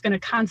we were just going to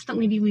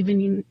constantly be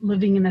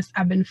living in this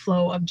ebb and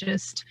flow of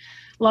just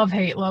love,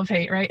 hate,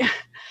 right?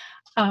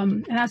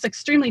 And that's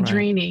extremely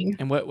draining.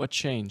 And what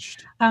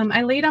changed?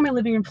 I laid on my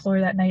living room floor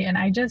that night, and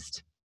I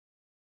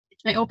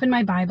opened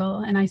my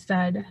Bible and I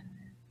said,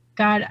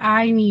 God,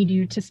 I need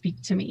you to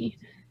speak to me.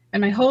 And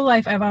my whole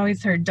life, I've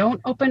always heard, don't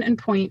open and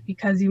point,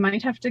 because you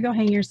might have to go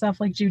hang yourself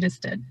like Judas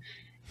did.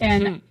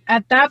 And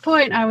at that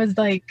point, I was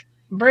like,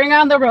 bring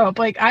on the rope.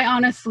 Like, I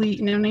honestly,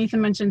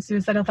 Nathan mentioned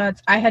suicidal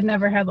thoughts. I had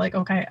never had like,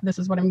 okay, this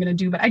is what I'm going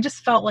to do. But I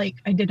just felt like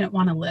I didn't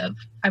want to live.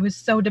 I was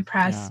so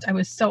depressed. I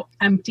was so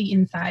empty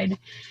inside.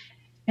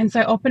 And so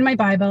I opened my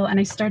Bible and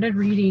I started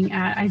reading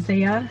at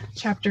Isaiah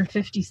chapter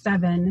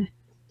 57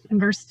 and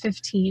verse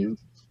 15.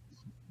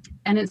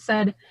 And it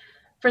said,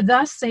 for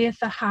thus saith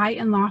the high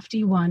and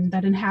lofty one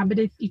that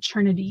inhabiteth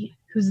eternity,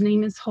 whose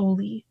name is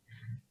holy.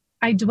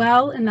 I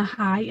dwell in the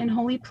high and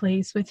holy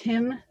place with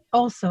him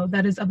also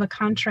that is of a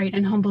contrite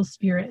and humble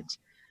spirit,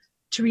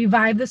 to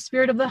revive the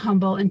spirit of the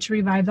humble and to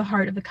revive the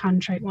heart of the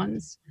contrite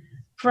ones.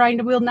 For I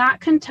will not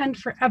contend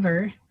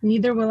forever,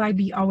 neither will I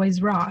be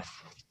always wroth.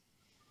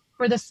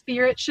 For the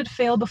spirit should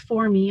fail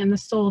before me and the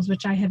souls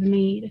which I have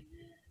made.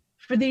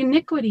 For the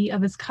iniquity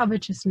of his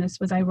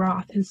covetousness was I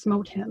wroth, and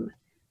smote him.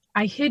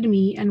 I hid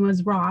me, and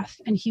was wroth,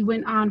 and he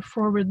went on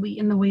forwardly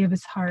in the way of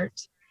his heart.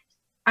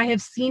 I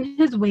have seen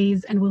his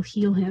ways, and will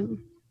heal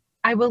him.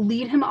 I will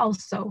lead him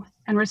also,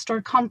 and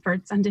restore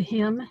comforts unto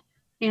him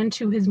and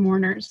to his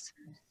mourners.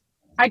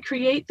 I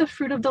create the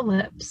fruit of the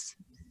lips.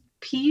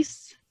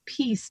 Peace,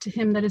 peace to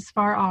him that is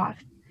far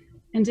off,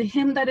 and to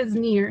him that is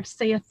near,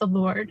 saith the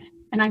Lord,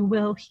 and I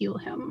will heal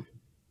him.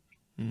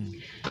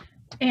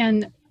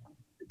 And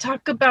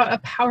talk about a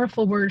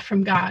powerful word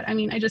from God. I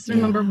mean, I just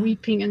remember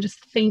weeping and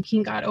just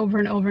thanking God over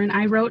and over. And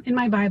I wrote in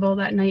my Bible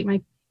that night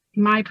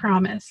my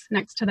promise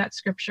next to that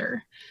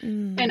scripture.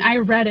 And I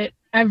read it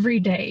every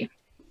day.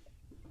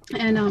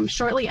 And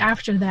shortly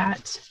after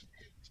that,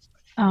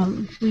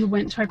 we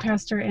went to our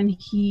pastor, and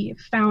he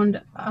found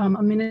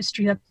a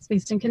ministry that's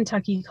based in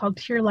Kentucky called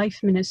Pure Life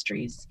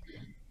Ministries.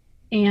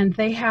 And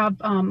they have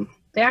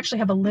they actually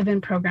have a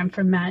live-in program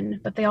for men,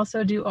 but they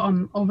also do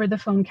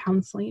over-the-phone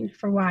counseling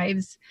for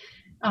wives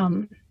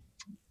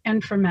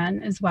and for men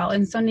as well.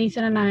 And so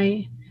Nathan and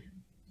I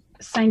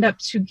signed up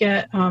to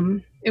get,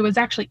 it was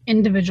actually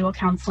individual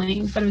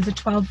counseling, but it was a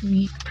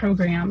 12-week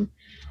program.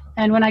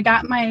 And when I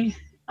got my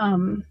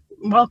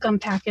welcome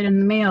packet in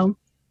the mail,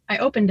 I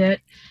opened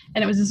it,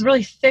 and it was this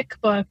really thick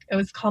book. It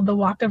was called The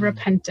Walk of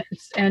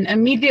Repentance. And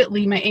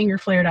immediately my anger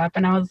flared up,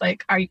 and I was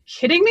like, are you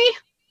kidding me?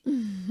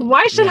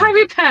 Why should I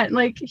repent?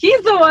 Like,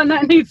 he's the one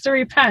that needs to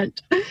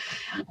repent.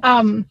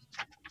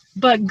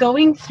 But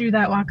going through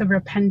that walk of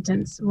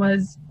repentance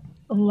was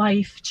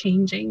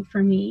life-changing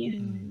for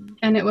me.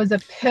 And it was a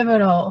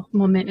pivotal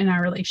moment in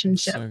our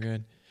relationship. So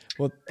good.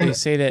 Well, they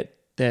say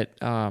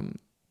that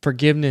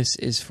forgiveness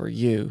is for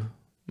you,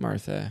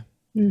 Martha,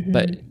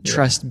 but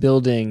trust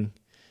building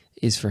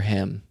is for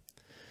him.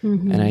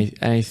 And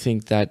I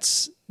think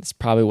that's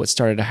probably what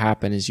started to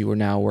happen as you were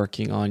now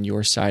working on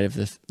your side of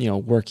the,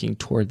 working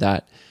toward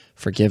that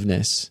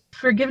forgiveness.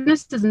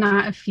 Forgiveness is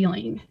not a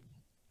feeling.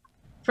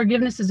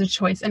 Forgiveness is a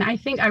choice. And I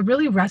think I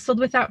really wrestled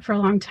with that for a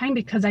long time,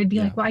 because I'd be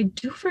like, well, I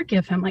do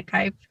forgive him. Like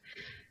but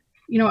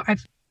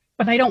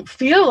I don't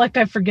feel like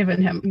I've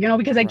forgiven him,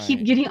 because I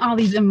keep getting all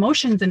these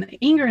emotions and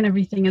anger and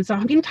everything. And so,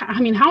 how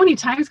many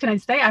times can I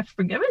say I've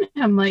forgiven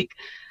him? Like,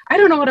 I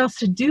don't know what else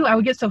to do. I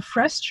would get so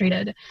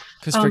frustrated.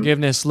 Because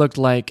forgiveness looked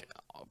like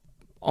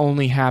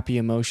only happy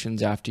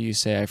emotions after you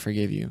say, I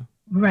forgive you.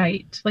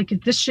 Right. Like,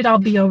 this should all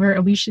be over,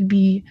 and we should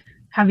be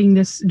having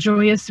this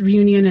joyous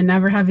reunion and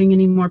never having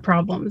any more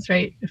problems,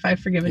 right? If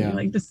I've forgiven you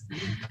like this.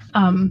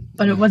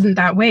 But it wasn't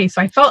that way.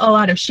 So I felt a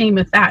lot of shame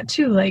with that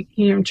too. Like,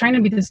 I'm trying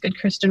to be this good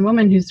Christian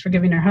woman who's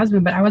forgiving her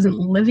husband, but I wasn't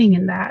living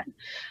in that.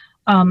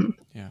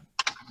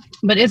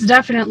 But it's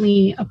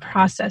definitely a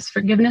process.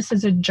 Forgiveness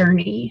is a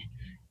journey,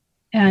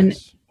 and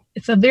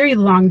it's a very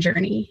long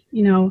journey.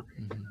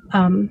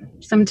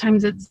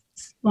 Sometimes it's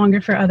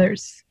longer for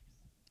others,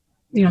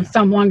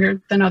 some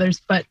longer than others,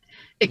 but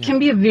it can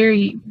be a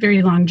very,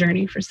 very long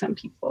journey for some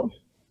people.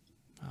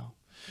 Wow.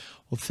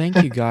 Well,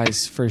 thank you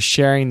guys for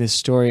sharing this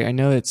story. I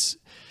know it's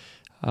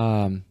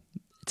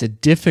a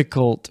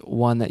difficult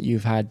one that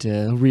you've had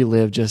to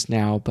relive just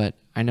now, but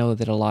I know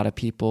that a lot of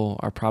people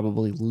are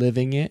probably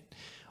living it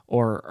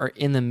or are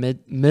in the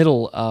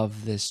middle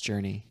of this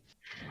journey.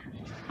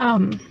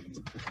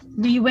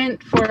 We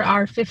went for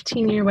our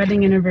 15-year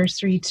wedding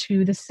anniversary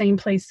to the same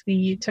place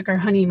we took our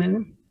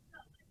honeymoon.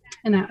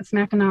 And that's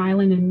Mackinac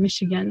Island in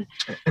Michigan.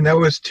 And that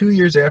was 2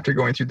 years after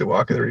going through the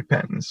Walk of the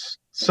Repentance.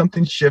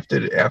 Something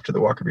shifted after the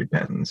Walk of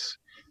Repentance,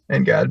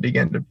 and God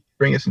began to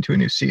bring us into a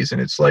new season.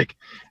 It's like,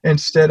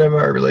 instead of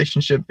our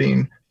relationship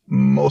being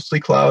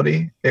mostly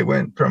cloudy, it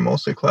went from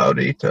mostly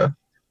cloudy to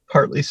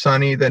partly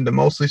sunny, then to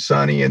mostly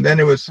sunny, and then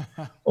it was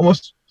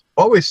almost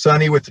always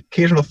sunny with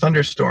occasional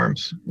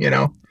thunderstorms,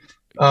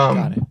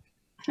 Got it.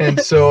 And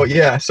so,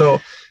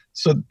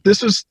 So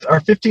this was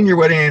our 15-year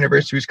wedding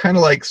anniversary. It was kind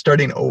of like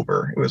starting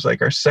over. It was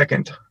like our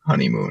second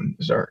honeymoon. It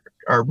was our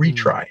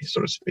retry,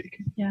 so to speak.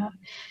 Yeah.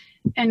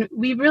 And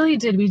we really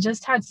did. We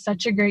just had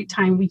such a great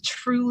time.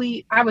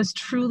 I was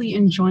truly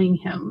enjoying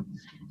him.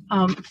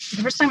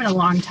 The first time in a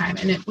long time.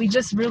 And we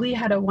just really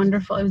had it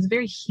was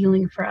very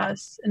healing for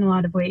us in a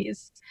lot of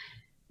ways.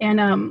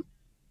 And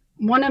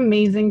one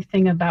amazing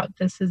thing about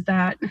this is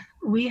that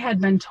we had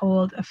been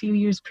told a few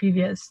years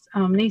previous,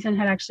 Nathan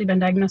had actually been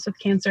diagnosed with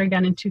cancer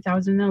again in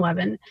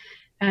 2011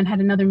 and had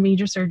another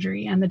major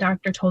surgery. And the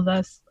doctor told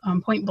us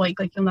point blank,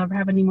 like, you'll never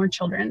have any more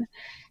children.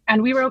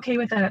 And we were okay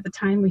with that at the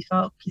time. We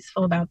felt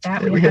peaceful about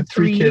that. Yeah, we had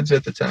three kids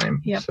at the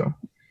time. Yep. So.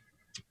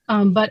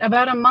 But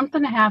about a month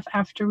and a half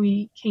after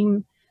we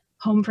came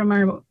home from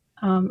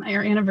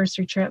our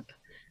anniversary trip,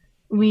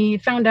 we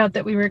found out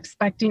that we were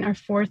expecting our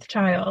fourth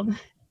child.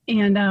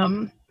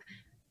 And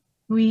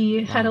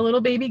we had a little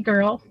baby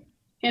girl,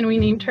 and we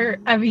named her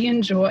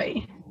Evian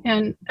Joy.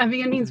 And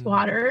Evian means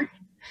water.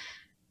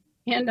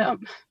 And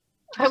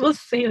I will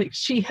say, like,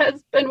 she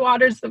has been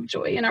waters of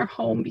joy in our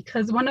home,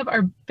 because one of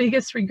our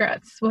biggest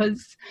regrets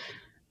was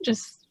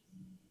just,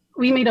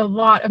 we made a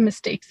lot of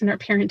mistakes in our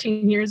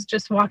parenting years,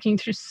 just walking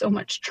through so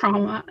much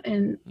trauma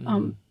and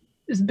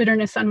there's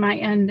bitterness on my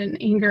end and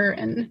anger.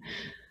 And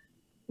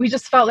we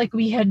just felt like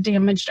we had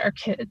damaged our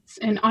kids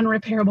in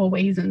unrepairable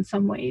ways in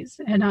some ways.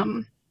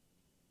 And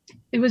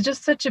it was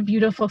just such a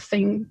beautiful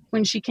thing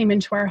when she came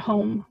into our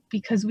home,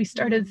 because we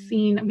started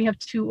seeing, we have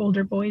 2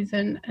 older boys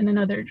and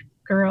another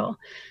girl,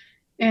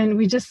 and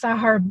we just saw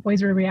how our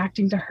boys were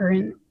reacting to her.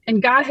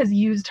 And God has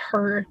used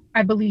her,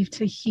 I believe,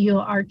 to heal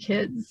our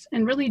kids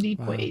in really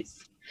deep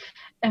ways.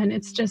 And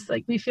it's just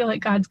like, we feel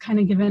like God's kind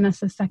of given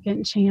us a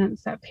second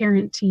chance at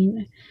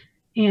parenting.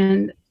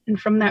 And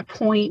from that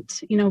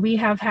point, you know, we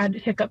have had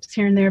hiccups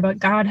here and there, but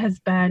God has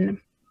been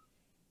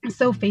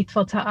so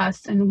faithful to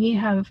us. And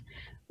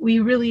we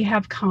really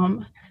have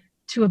come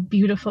to a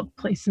beautiful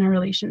place in our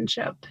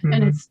relationship.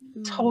 And it's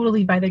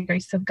totally by the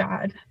grace of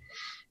God.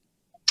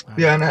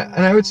 Yeah, and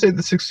I would say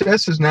the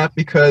success is not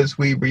because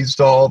we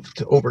resolved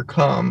to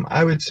overcome.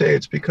 I would say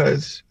it's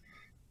because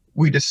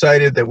we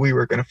decided that we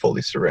were going to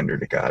fully surrender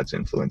to God's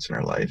influence in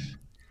our life.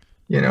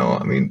 You know,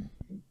 I mean,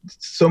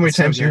 so many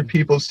times you hear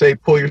people say,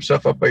 pull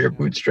yourself up by your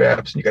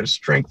bootstraps and you got to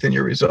strengthen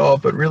your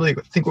resolve. But really,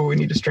 I think what we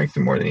need to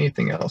strengthen more than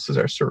anything else is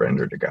our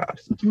surrender to God.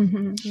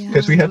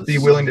 Because we have to be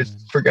willing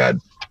for God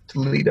to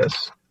lead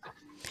us.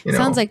 You know?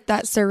 Sounds like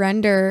that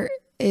surrender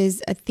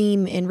is a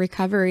theme in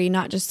recovery,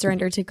 not just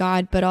surrender to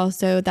God, but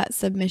also that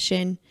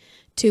submission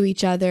to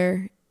each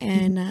other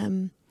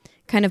and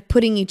kind of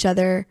putting each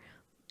other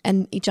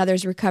and each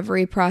other's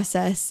recovery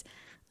process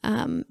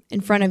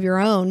in front of your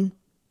own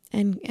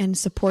and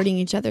supporting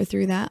each other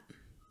through that.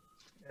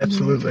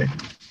 Absolutely.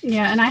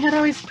 Yeah, and I had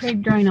always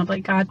prayed growing up,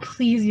 like, God,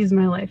 please use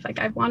my life. Like,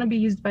 I want to be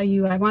used by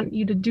you. I want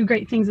you to do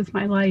great things with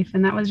my life.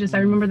 And that was just, I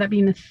remember that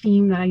being a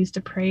theme that I used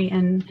to pray.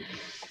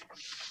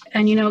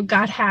 And you know,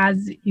 God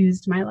has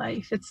used my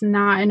life. It's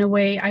not in a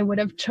way I would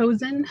have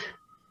chosen,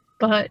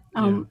 but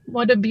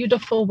what a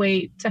beautiful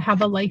way to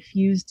have a life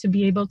used to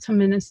be able to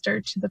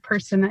minister to the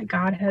person that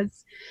God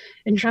has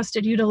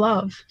entrusted you to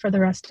love for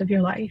the rest of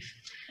your life.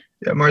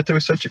 Yeah, Martha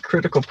was such a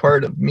critical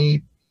part of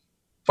me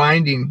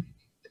finding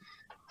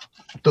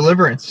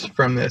deliverance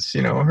from this.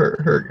 You know,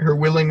 her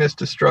willingness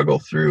to struggle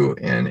through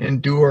and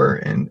endure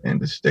and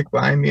to stick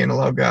by me and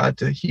allow God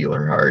to heal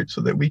her heart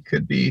so that we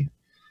could be,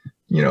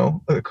 you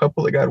know, a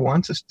couple that God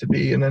wants us to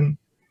be. And then,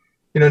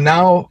 you know,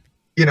 now,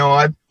 you know,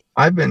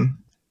 I've been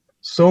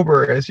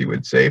sober, as you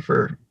would say,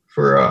 for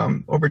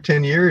over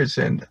 10 years.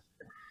 And,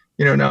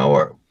 you know,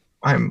 now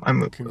I'm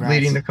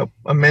leading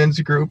a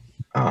men's group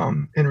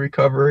in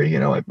recovery. You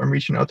know, I'm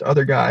reaching out to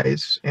other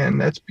guys, and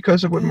that's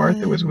because of what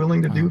Martha was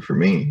willing to do for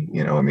me.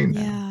 You know, I mean,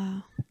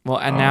 well,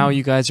 and now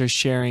you guys are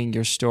sharing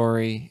your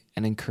story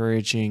and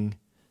encouraging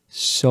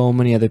so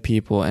many other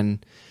people.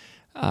 And,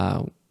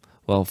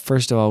 well,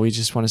 first of all, we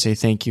just want to say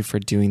thank you for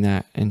doing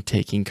that and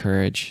taking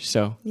courage.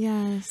 So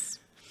yes,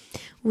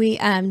 we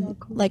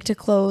like to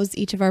close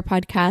each of our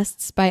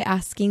podcasts by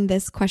asking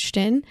this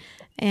question,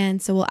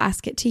 and so we'll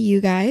ask it to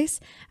you guys.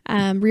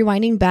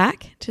 Rewinding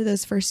back to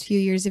those first few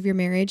years of your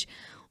marriage,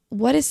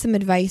 what is some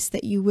advice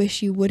that you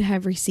wish you would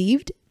have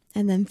received?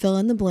 And then fill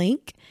in the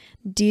blank.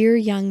 Dear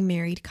young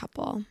married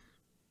couple.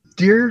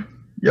 Dear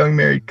young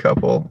married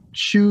couple,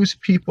 choose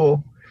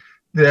people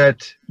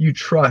that you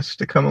trust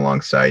to come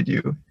alongside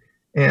you.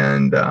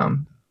 And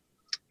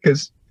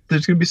because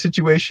there's going to be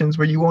situations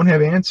where you won't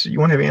have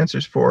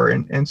answers for,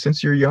 and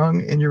since you're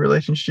young in your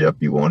relationship,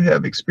 you won't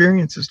have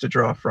experiences to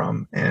draw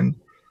from. And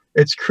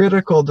it's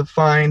critical to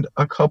find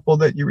a couple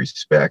that you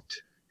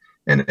respect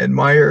and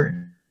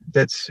admire,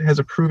 that has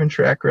a proven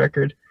track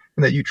record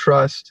and that you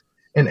trust,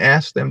 and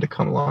ask them to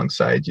come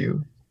alongside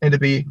you and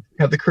to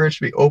have the courage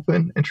to be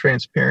open and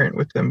transparent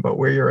with them about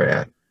where you're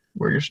at,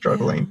 where you're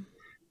struggling,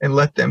 and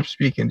let them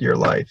speak into your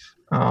life.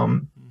 I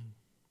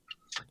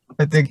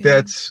think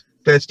that's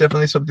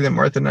definitely something that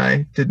Martha and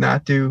I did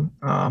not do.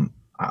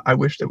 I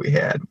wish that we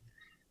had.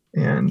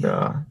 And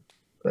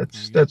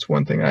that's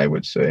one thing I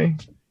would say.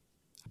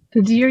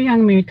 Dear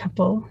young married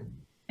couple,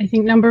 I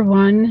think number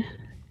one,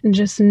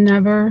 just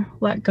never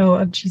let go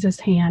of Jesus'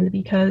 hand,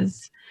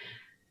 because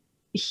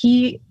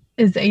he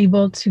is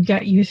able to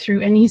get you through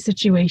any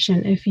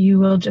situation if you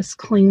will just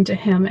cling to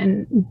him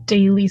and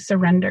daily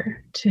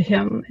surrender to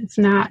him. It's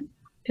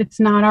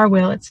not our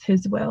will, it's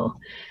his will.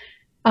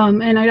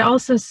 And I'd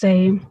also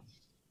say,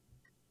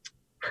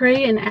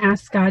 pray and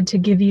ask God to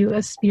give you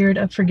a spirit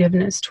of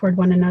forgiveness toward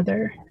one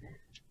another.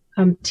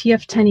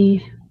 T.F.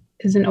 Tenney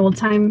is an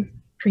old-time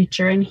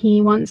preacher, and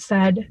he once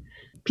said,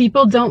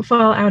 people don't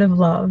fall out of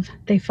love,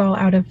 they fall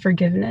out of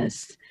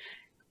forgiveness.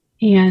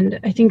 And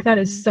I think that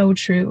is so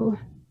true.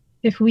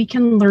 If we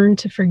can learn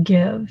to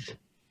forgive,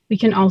 we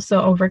can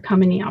also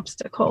overcome any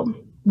obstacle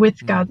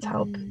with God's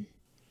help.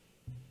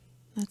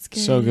 That's good.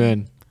 So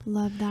good.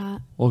 Love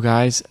that. Well,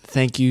 guys,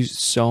 thank you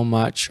so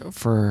much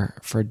for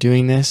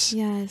doing this.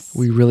 Yes.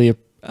 We really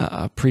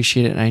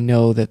appreciate it. And I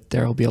know that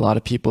there will be a lot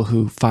of people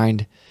who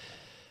find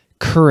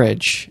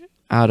courage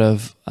out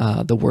of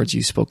the words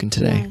you've spoken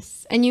today. Yes.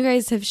 And you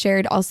guys have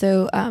shared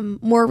also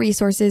more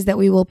resources that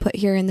we will put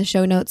here in the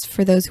show notes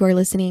for those who are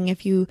listening.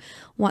 If you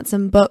want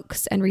some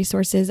books and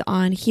resources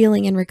on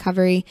healing and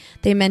recovery,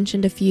 they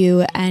mentioned a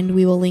few, and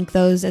we will link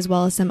those as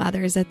well as some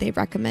others that they've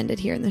recommended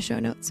here in the show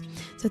notes.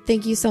 So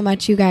thank you so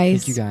much, you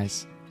guys. Thank you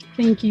guys.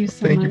 Thank you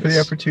so much. Thank you for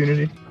the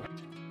opportunity.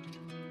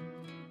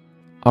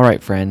 All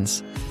right,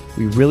 friends,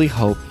 we really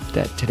hope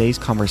that today's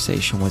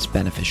conversation was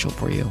beneficial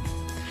for you.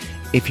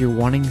 If you're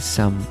wanting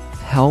some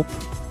help,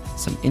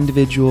 some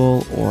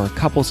individual or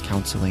couples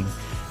counseling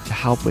to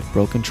help with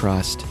broken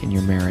trust in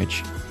your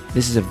marriage,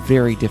 this is a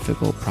very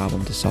difficult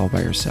problem to solve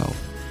by yourself.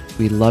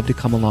 We'd love to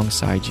come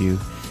alongside you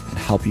and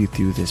help you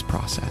through this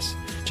process.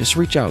 Just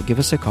reach out, give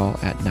us a call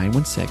at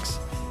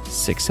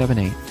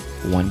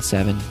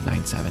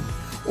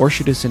 916-678-1797 or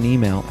shoot us an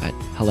email at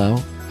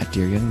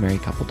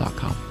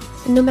hello@dearyoungmarriedcouple.com.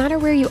 And no matter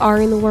where you are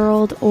in the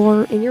world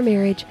or in your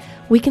marriage,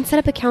 we can set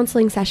up a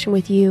counseling session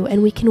with you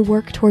and we can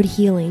work toward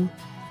healing.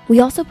 We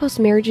also post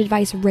marriage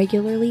advice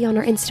regularly on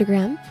our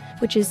Instagram,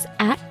 which is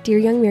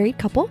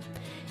 @DearYoungMarriedCouple,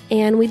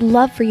 and we'd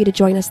love for you to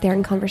join us there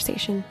in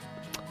conversation.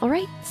 All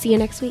right, see you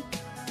next week.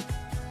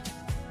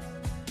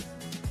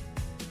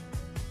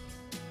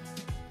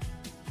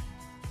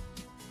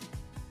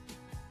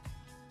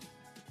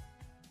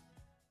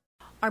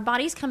 Our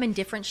bodies come in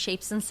different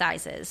shapes and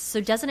sizes,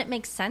 so doesn't it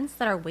make sense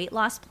that our weight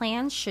loss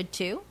plans should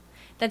too?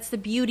 That's the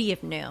beauty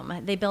of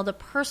Noom. They build a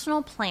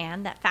personal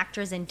plan that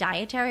factors in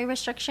dietary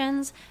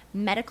restrictions,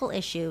 medical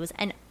issues,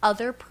 and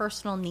other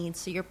personal needs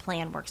so your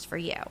plan works for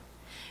you.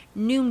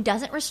 Noom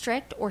doesn't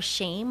restrict or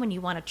shame when you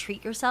want to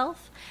treat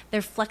yourself.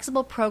 Their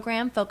flexible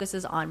program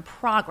focuses on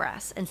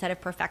progress instead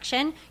of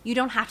perfection. You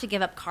don't have to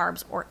give up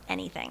carbs or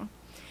anything.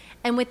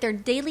 And with their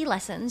daily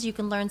lessons, you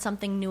can learn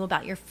something new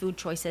about your food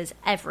choices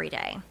every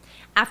day.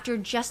 After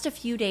just a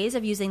few days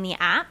of using the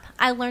app,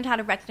 I learned how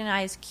to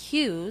recognize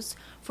cues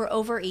for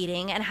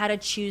overeating and how to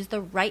choose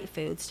the right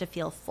foods to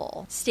feel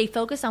full. Stay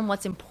focused on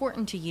what's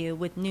important to you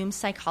with Noom's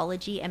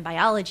psychology and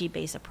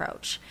biology-based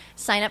approach.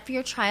 Sign up for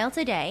your trial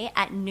today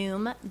at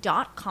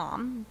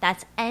Noom.com.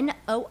 That's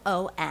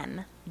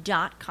NOOM.com.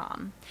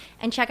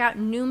 And check out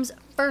Noom's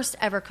first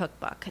ever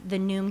cookbook, The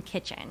Noom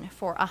Kitchen,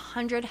 for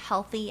 100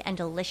 healthy and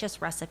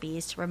delicious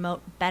recipes to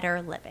promote better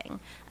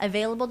living.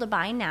 Available to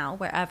buy now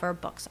wherever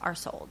books are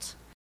sold.